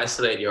don't want to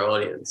isolate your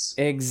audience.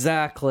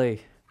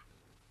 Exactly.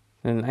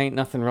 And ain't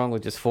nothing wrong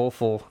with just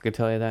 4/4. I can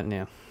tell you that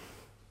now.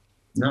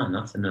 No,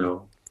 nothing at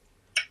all.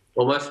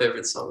 Well, my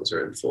favorite songs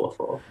are in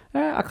 4/4.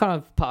 I kind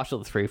of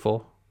partial to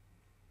 3/4.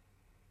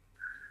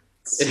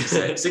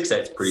 6/8.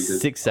 6/8's pretty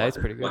good. 6/8's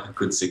pretty good. Like a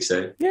good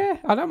 6/8. Yeah,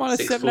 I don't mind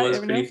a 6/4 is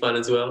 7/8 pretty fun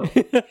as well.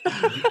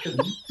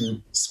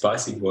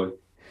 Spicy boy.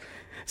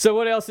 So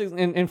what else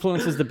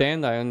influences the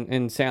band though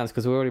in sounds?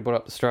 Because we already brought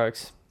up the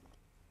Strokes.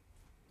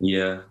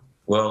 Yeah.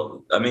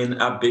 Well, I mean,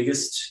 our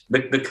biggest,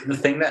 the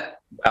thing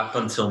that up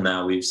until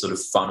now we've sort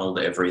of funneled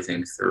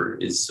everything through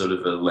is sort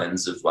of a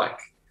lens of like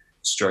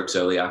Strokes'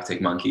 early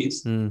Arctic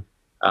Monkeys.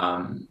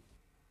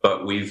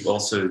 But we've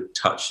also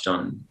touched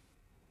on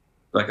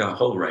like a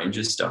whole range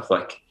of stuff.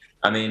 Like,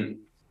 I mean,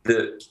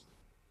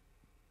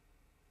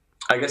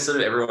 I guess sort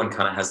of everyone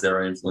kind of has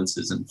their own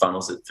influences and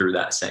funnels it through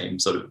that same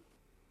sort of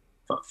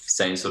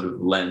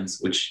lens,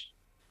 which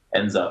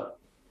ends up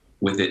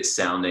with it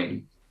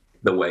sounding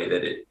the way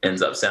that it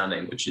ends up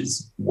sounding, which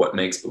is what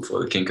makes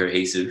Before the King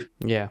cohesive.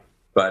 Yeah.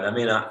 But I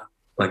mean,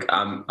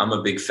 I'm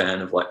a big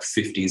fan of like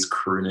 50s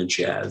crooner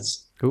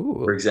jazz,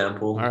 for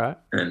example. All right.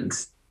 And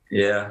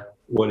yeah,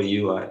 what are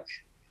you like?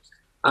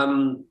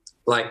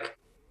 Like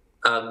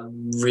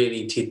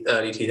really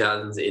early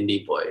 2000s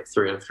indie boy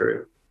through and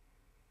through.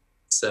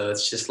 So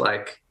it's just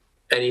like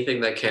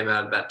anything that came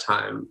out at that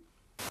time,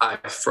 I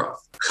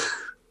froth.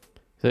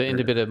 So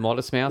into a bit of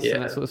Modest Mouse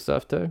and that sort of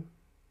stuff too?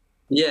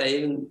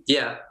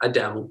 Yeah, I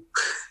dabble.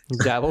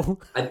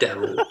 Dabble? I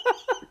dabble.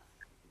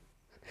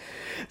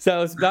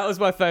 So that was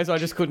my phase. I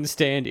just couldn't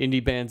stand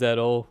indie bands at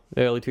all,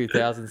 early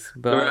 2000s.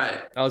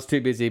 But I was too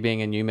busy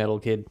being a new metal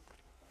kid.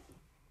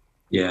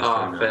 Yeah.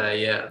 Oh, fair,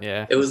 yeah.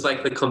 Yeah. It was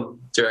like the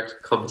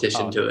direct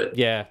competition to it.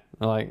 Yeah,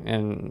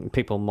 and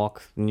people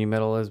mock new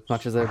metal as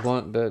much as they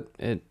want, but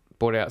it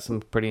brought out some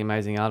pretty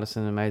amazing artists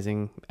and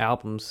amazing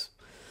albums.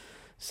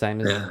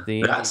 Same as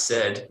the... That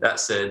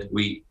said,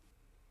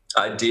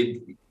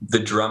 the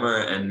drummer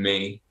and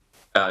me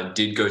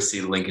did go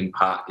see Linkin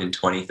Park in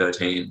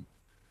 2013.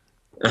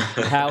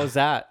 How was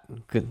that?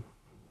 Good.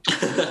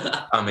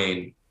 I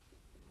mean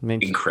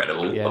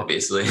incredible,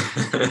 obviously.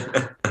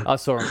 I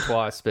saw him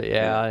twice, but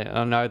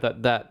I know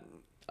that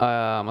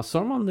I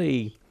saw him on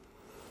the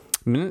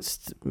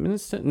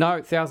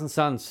Thousand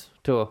Suns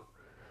tour.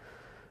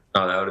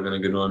 Oh, that would have been a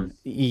good one.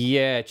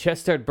 Yeah,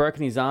 Chester had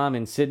broken his arm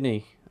in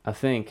Sydney, I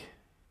think.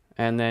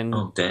 And then,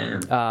 oh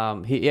damn!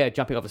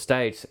 Jumping off a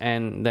stage,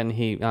 and then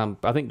he,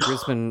 I think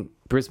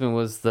Brisbane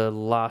was the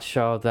last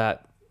show of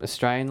that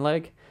Australian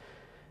leg,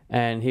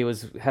 and he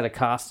had a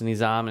cast in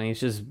his arm, and he's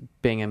just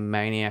being a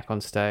maniac on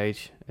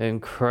stage.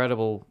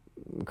 Incredible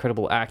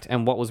act.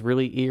 And what was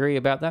really eerie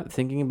about that,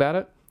 thinking about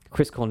it,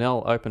 Chris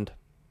Cornell opened.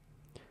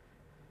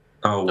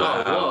 Oh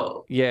wow!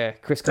 Whoa. Yeah,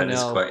 Chris Cornell.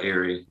 That is quite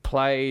eerie.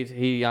 Played.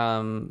 He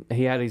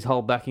had his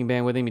whole backing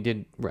band with him. He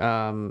did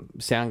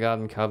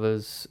Soundgarden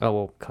covers. Oh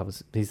well,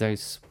 covers. He's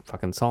those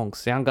fucking songs,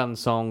 Soundgarden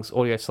songs,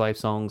 Audio Slave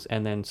songs,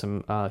 and then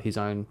some his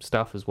own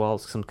stuff as well,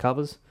 some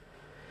covers.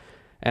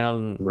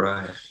 And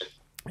right,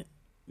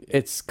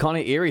 it's kind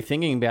of eerie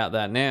thinking about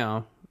that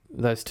now.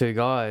 Those two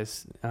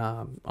guys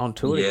on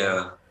tour.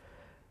 Yeah.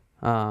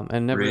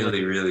 And never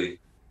really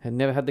had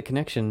never had the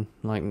connection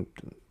like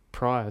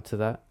prior to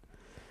that.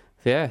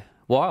 Yeah,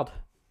 wild.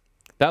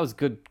 That was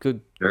good.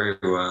 Very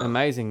wild.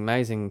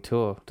 Amazing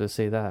tour to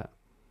see that.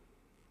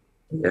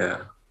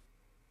 Yeah.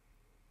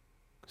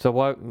 So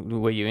why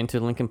were you into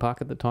Linkin Park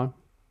at the time?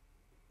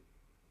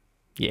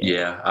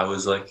 Yeah, I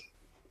was like...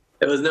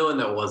 There was no one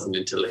that wasn't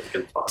into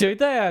Linkin Park. Dude,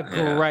 they are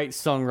great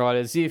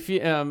songwriters. If you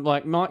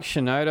like Mike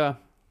Shinoda,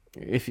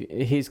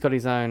 he's got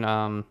his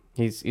own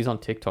he's on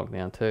TikTok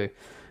now too.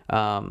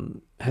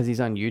 Has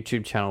his own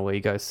YouTube channel where he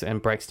goes and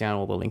breaks down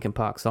all the Linkin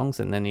Park songs,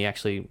 and then he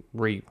actually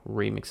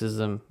remixes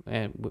them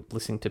and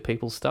listening to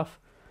people's stuff.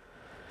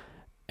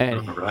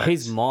 And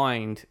his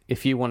mind,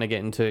 if you want to get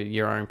into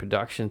your own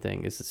production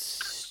thing, is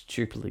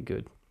stupidly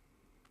good.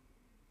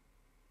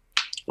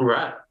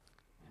 Right,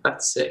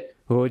 that's sick.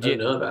 Would you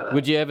know about that.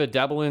 Would you ever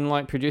dabble in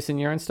like producing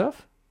your own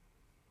stuff?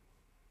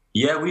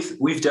 Yeah,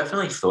 we've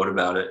definitely thought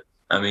about it.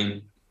 I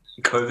mean,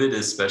 COVID,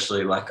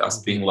 especially like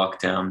us being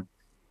locked down,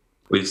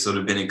 we've sort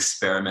of been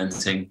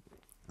experimenting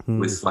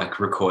with like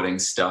recording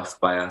stuff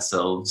by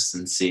ourselves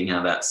and seeing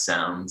how that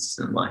sounds,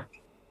 and like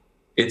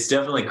it's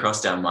definitely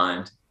crossed our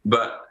mind.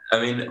 But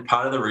I mean,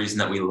 part of the reason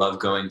that we love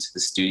going to the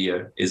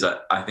studio is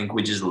that I think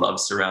we just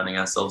love surrounding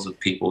ourselves with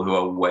people who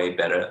are way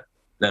better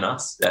than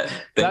us.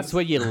 That's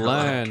where you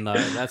learn, though.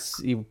 That's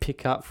you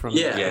pick up from.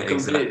 Yeah,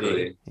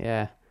 exactly.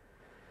 Yeah.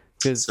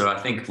 So I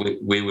think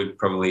we would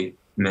probably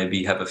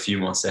maybe have a few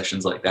more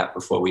sessions like that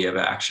before we ever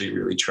actually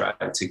really try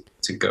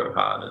to go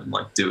hard and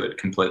like do it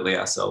completely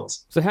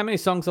ourselves. So how many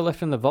songs are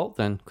left in the vault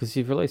then? Because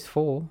you've released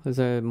 4. Is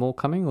there more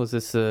coming, or is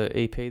this a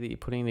EP that you're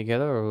putting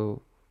together?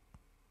 Or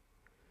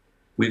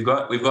we've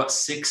got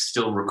 6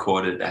 still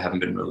recorded that haven't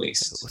been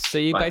released. So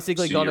you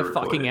basically got a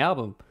fucking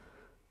album.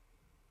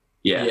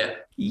 Yeah.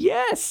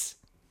 Yes.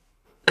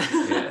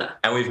 Yeah.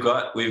 And we've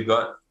got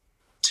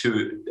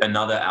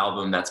another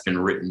album that's been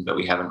written, but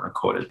we haven't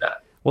recorded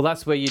that. Well,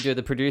 that's where you do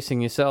the producing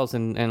yourselves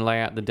and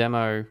lay out the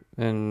demo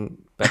and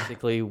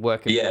basically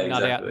work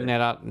nut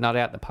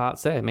out the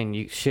parts there. I mean,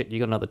 you got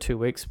another 2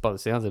 weeks by the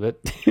sounds of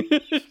it.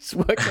 Just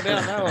work it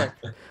out that way.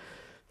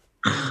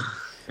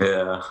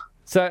 Yeah.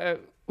 So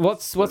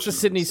what's the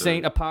Sydney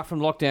scene, apart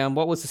from lockdown,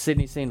 what was the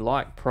Sydney scene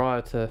like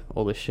prior to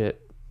all this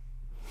shit?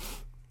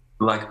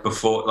 Like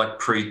before, like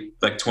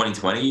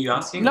 2020, you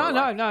asking? No.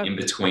 In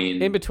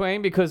between? In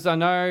between, because I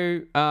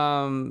know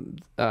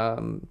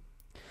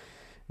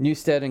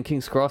Newstead and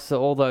King's Cross,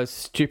 so all those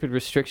stupid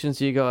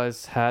restrictions you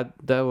guys had,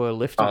 they were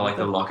lifted. Oh, like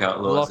the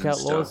lockout laws. Lockout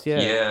and laws,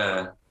 stuff.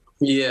 yeah.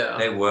 Yeah.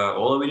 They were.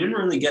 Although we didn't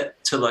really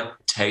get to like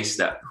taste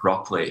that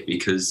properly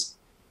because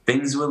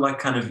things were like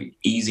kind of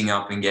easing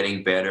up and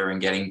getting better.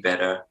 And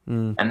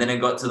then it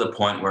got to the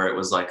point where it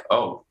was like,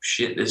 oh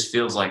shit, this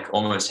feels like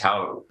almost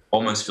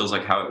feels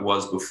like how it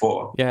was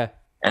before. Yeah.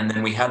 And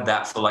then we had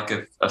that for like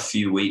a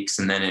few weeks,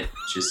 and then it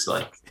just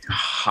like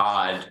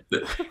hard.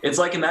 It's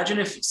like, imagine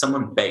if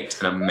someone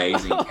baked an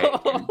amazing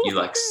cake and you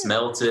like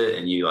smelt it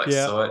and you like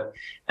saw it,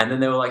 and then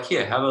they were like,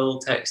 here, have a little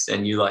taste,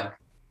 and you like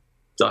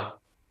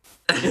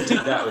did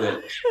that with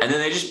it, and then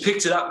they just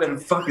picked it up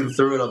and fucking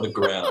threw it on the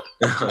ground.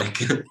 like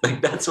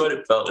that's what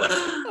it felt like.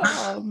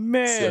 Oh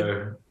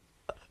man.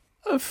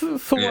 So,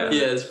 For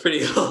it's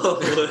pretty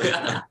horrible.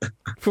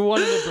 for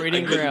one of the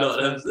breeding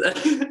grounds.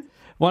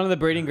 One of the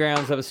breeding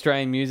grounds of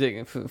Australian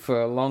music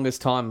for the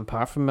longest time,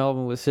 apart from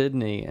Melbourne, was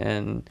Sydney.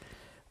 And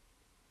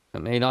I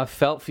mean, I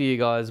felt for you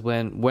guys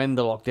when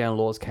the lockdown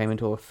laws came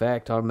into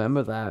effect. I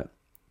remember that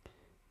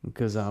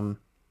because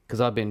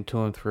I've been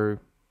touring through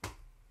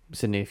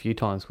Sydney a few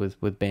times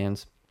with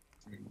bands.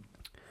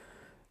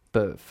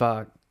 But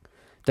fuck,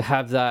 to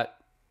have that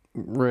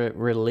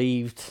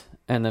relieved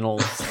and then all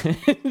just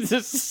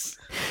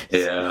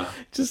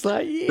like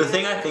The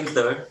thing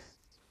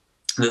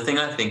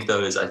I think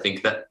though is I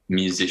think that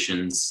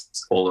musicians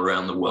all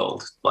around the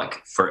world,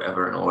 like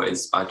forever and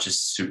always, are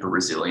just super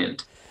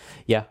resilient.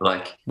 Yeah.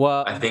 Like,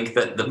 well, I think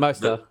that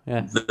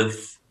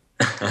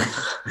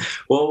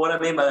well, what I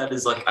mean by that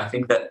is like, I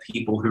think that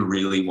people who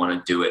really want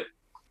to do it,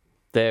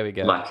 there we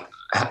go. Like,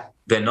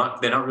 they're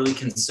not really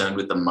concerned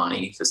with the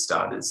money for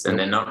starters, and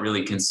they're not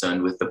really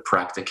concerned with the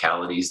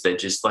practicalities. They're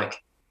just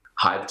like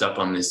hyped up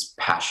on this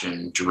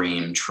passion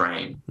dream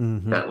train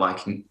that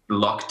like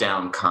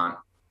lockdown can't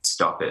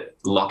stop it.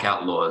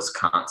 Lockout laws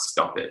can't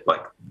stop it.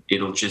 Like,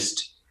 it'll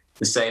just,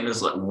 the same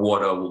as like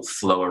water will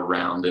flow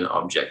around an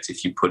object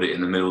if you put it in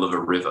the middle of a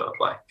river.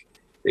 Like,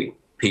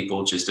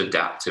 people just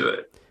adapt to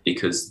it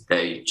because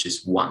they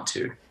just want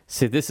to.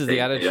 See, this is the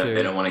attitude.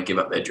 They don't want to give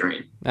up their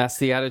dream. That's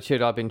the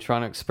attitude I've been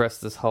trying to express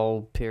this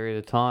whole period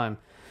of time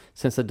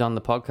since I've done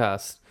the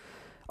podcast.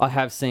 I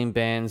have seen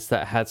bands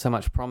that had so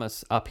much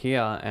promise up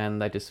here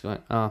and they just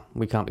went, oh,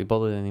 we can't be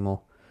bothered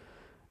anymore.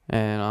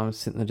 And I'm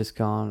sitting there just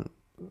going,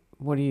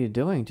 what are you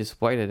doing?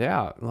 Just wait it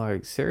out.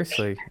 Like,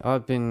 seriously,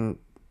 I've been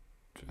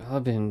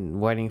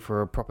waiting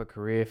for a proper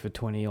career for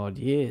 20 odd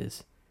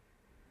years.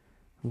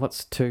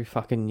 What's 2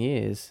 fucking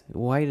years?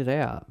 Wait it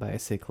out,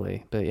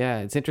 basically. But yeah,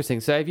 it's interesting.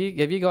 So have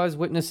you guys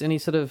witnessed any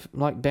sort of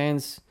like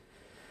bands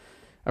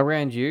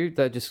around you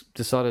that just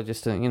decided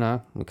just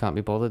to, we can't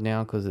be bothered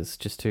now because it's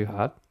just too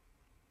hard?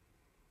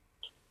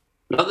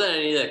 Not that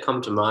any that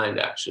come to mind,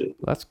 actually.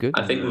 That's good.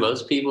 I think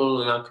most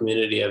people in our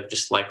community have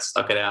just like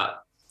stuck it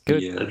out.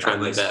 Good. And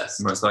tried their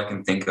best. Most I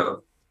can think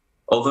of.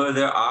 Although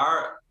there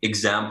are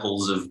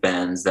examples of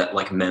bands that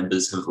like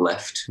members have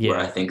left where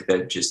I think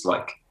they've just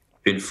like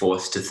been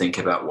forced to think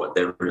about what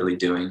they're really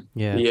doing.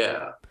 Yeah.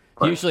 Yeah.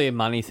 Like, usually a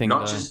money thing,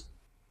 not though. Just,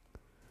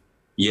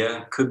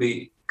 yeah, could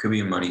be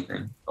a money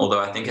thing. Although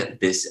I think at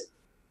this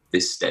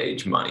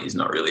stage, money is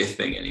not really a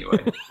thing anyway.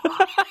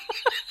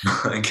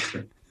 Like,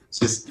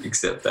 just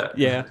accept that.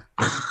 Yeah.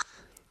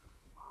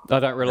 I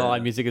don't rely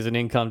on music as an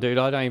income, dude.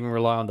 I don't even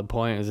rely on the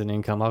point as an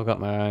income. I've got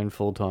my own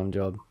full-time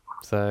job.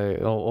 So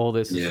all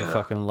this is for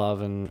fucking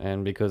love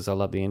and because I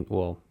love I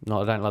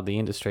don't love the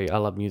industry. I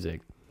love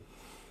music.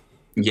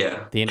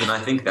 Yeah. And I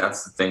think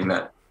that's the thing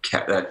that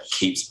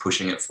keeps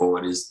pushing it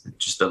forward is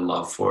just the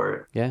love for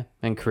it. Yeah,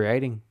 and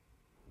creating.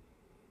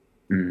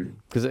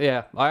 Because,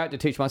 I had to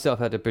teach myself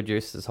how to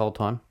produce this whole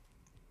time.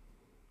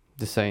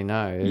 Just so you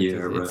know.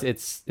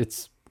 It's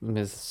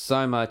there's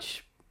so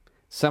much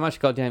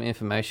goddamn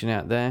information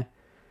out there.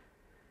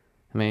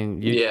 I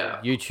mean,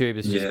 YouTube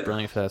is just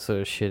brilliant for that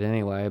sort of shit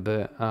anyway.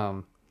 But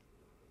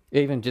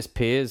even just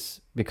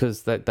peers,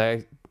 because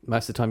they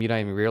most of the time you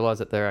don't even realize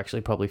that they're actually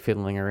probably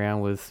fiddling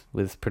around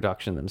with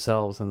production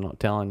themselves and not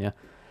telling you.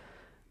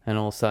 And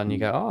all of a sudden you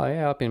go, oh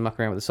yeah, I've been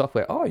mucking around with the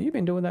software. Oh, you've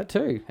been doing that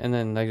too. And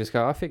then they just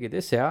go, I figured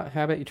this out.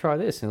 How about you try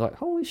this? And like,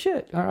 holy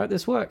shit! All right,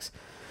 this works.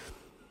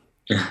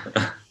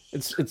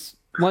 It's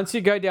once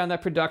you go down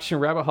that production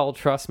rabbit hole,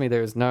 trust me,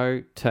 there is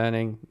no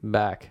turning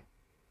back.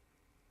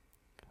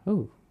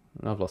 Oh,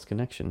 I've lost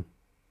connection.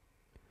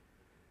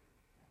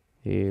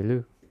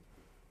 Hello.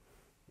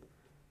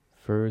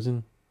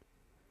 Frozen.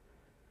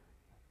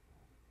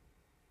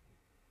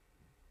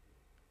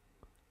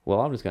 Well,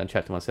 I'm just going to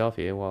chat to myself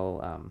here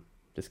while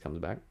this comes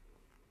back.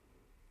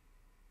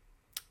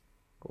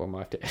 Or I might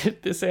have to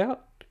edit this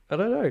out. I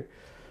don't know.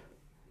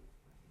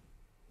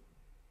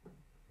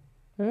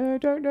 I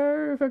don't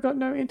know if I got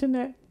no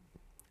internet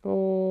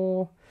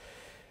or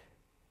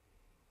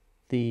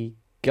the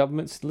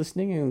government's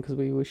listening and because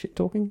we were shit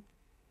talking.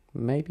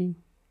 Maybe.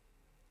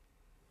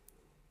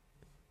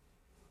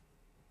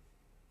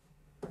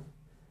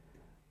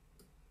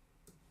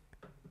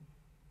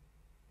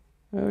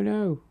 Oh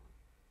no.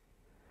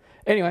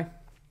 Anyway,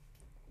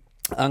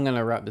 I'm going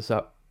to wrap this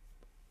up.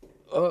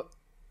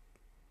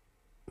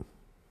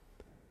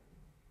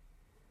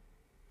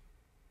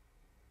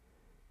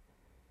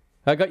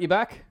 I got you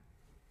back.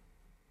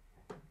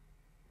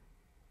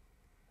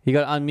 You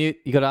got to unmute.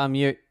 You got to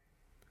unmute.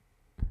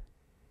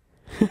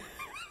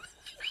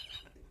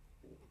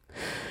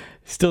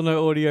 Still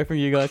no audio from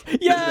you guys.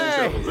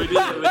 Yay!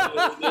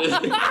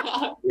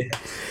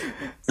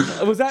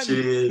 Was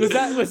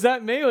that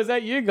me or was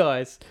that you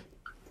guys?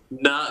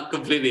 Nah,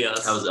 completely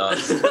us. That was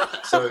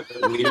us. So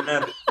we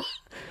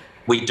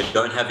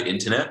don't have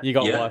internet. You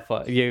got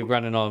Wi-Fi. You're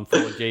running on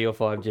 4G or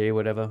 5G or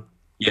whatever.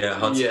 Yeah,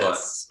 hotspot.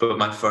 Yes. But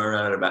my phone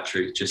ran out of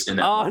battery just in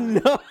it. Oh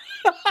no!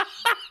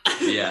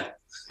 Yeah.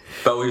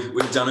 But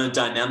we've done a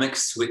dynamic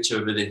switch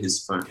over to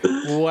his phone.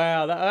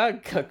 Wow,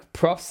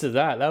 props to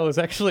that. That was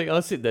actually, I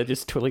was sitting there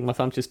just twiddling my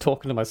thumbs, just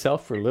talking to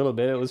myself for a little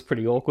bit. It was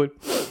pretty awkward.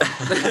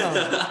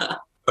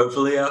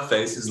 Hopefully our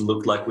faces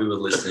looked like we were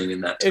listening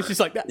in that time. It's just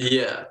like that.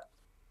 Yeah.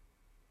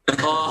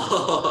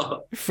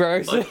 Oh,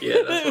 Frozen. fuck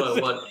yeah, that's what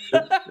I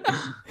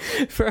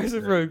want.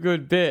 Frozen for a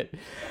good bit.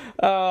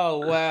 Oh,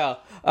 wow.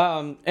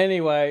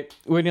 Anyway,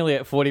 we're nearly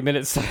at 40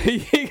 minutes, so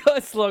you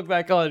guys log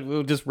back on.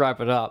 We'll just wrap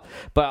it up.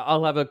 But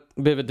I'll have a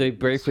bit of a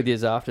debrief with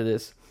you after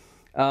this.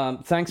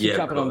 Thanks for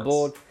jumping on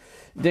board.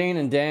 Dean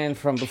and Dan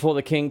from Before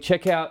the King.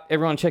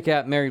 Everyone check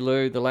out Mary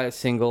Lou, the latest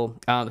single.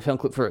 The film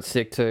clip for it's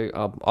sick too.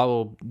 I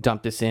will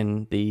dump this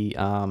in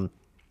the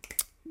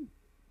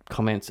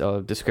comments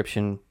or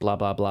description, blah,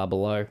 blah, blah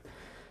below.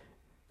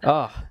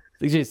 Oh,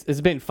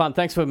 it's been fun.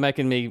 Thanks for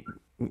making me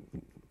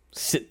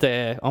sit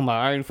there on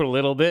my own for a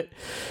little bit.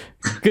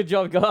 Good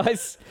job,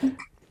 guys.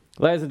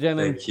 Ladies and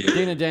gentlemen,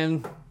 Dean and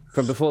Dan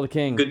from Before the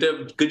King.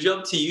 Good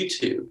job to you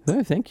two.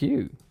 Oh, thank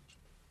you.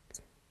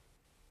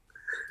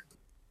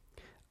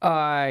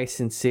 I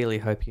sincerely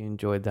hope you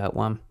enjoyed that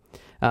one.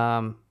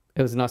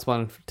 It was a nice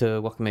one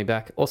to welcome me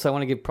back. Also, I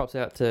want to give props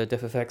out to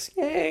DefFX.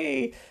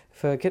 Yay!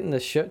 For getting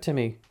this shirt to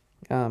me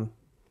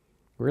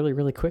really,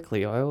 really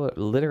quickly. I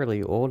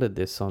literally ordered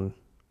this on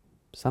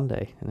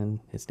Sunday, and then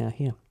it's now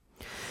here.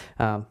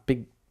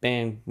 Big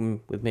band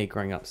with me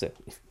growing up. So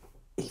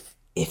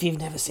if you've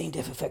never seen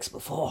DefFX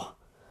before,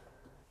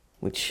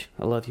 which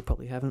a lot of you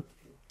probably haven't,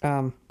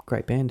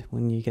 great band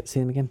when you get to see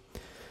them again.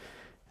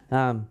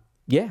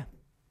 Yeah,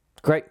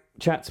 great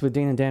chats with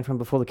Dean and Dan from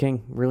Before the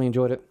King. Really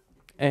enjoyed it.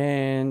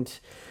 And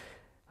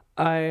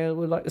I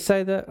would like to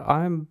say that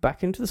I'm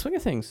back into the swing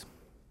of things.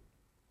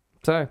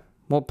 So,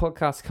 more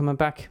podcasts coming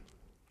back,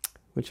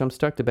 which I'm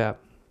stoked about.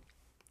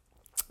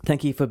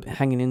 Thank you for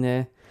hanging in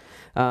there.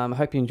 I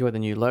hope you enjoy the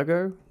new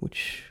logo,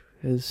 which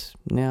has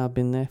now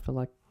been there for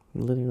like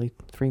literally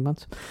 3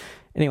 months.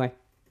 Anyway,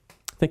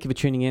 thank you for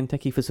tuning in.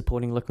 Thank you for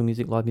supporting local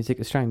music, live music,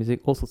 Australian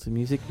music, all sorts of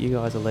music. You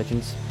guys are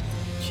legends.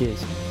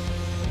 Cheers.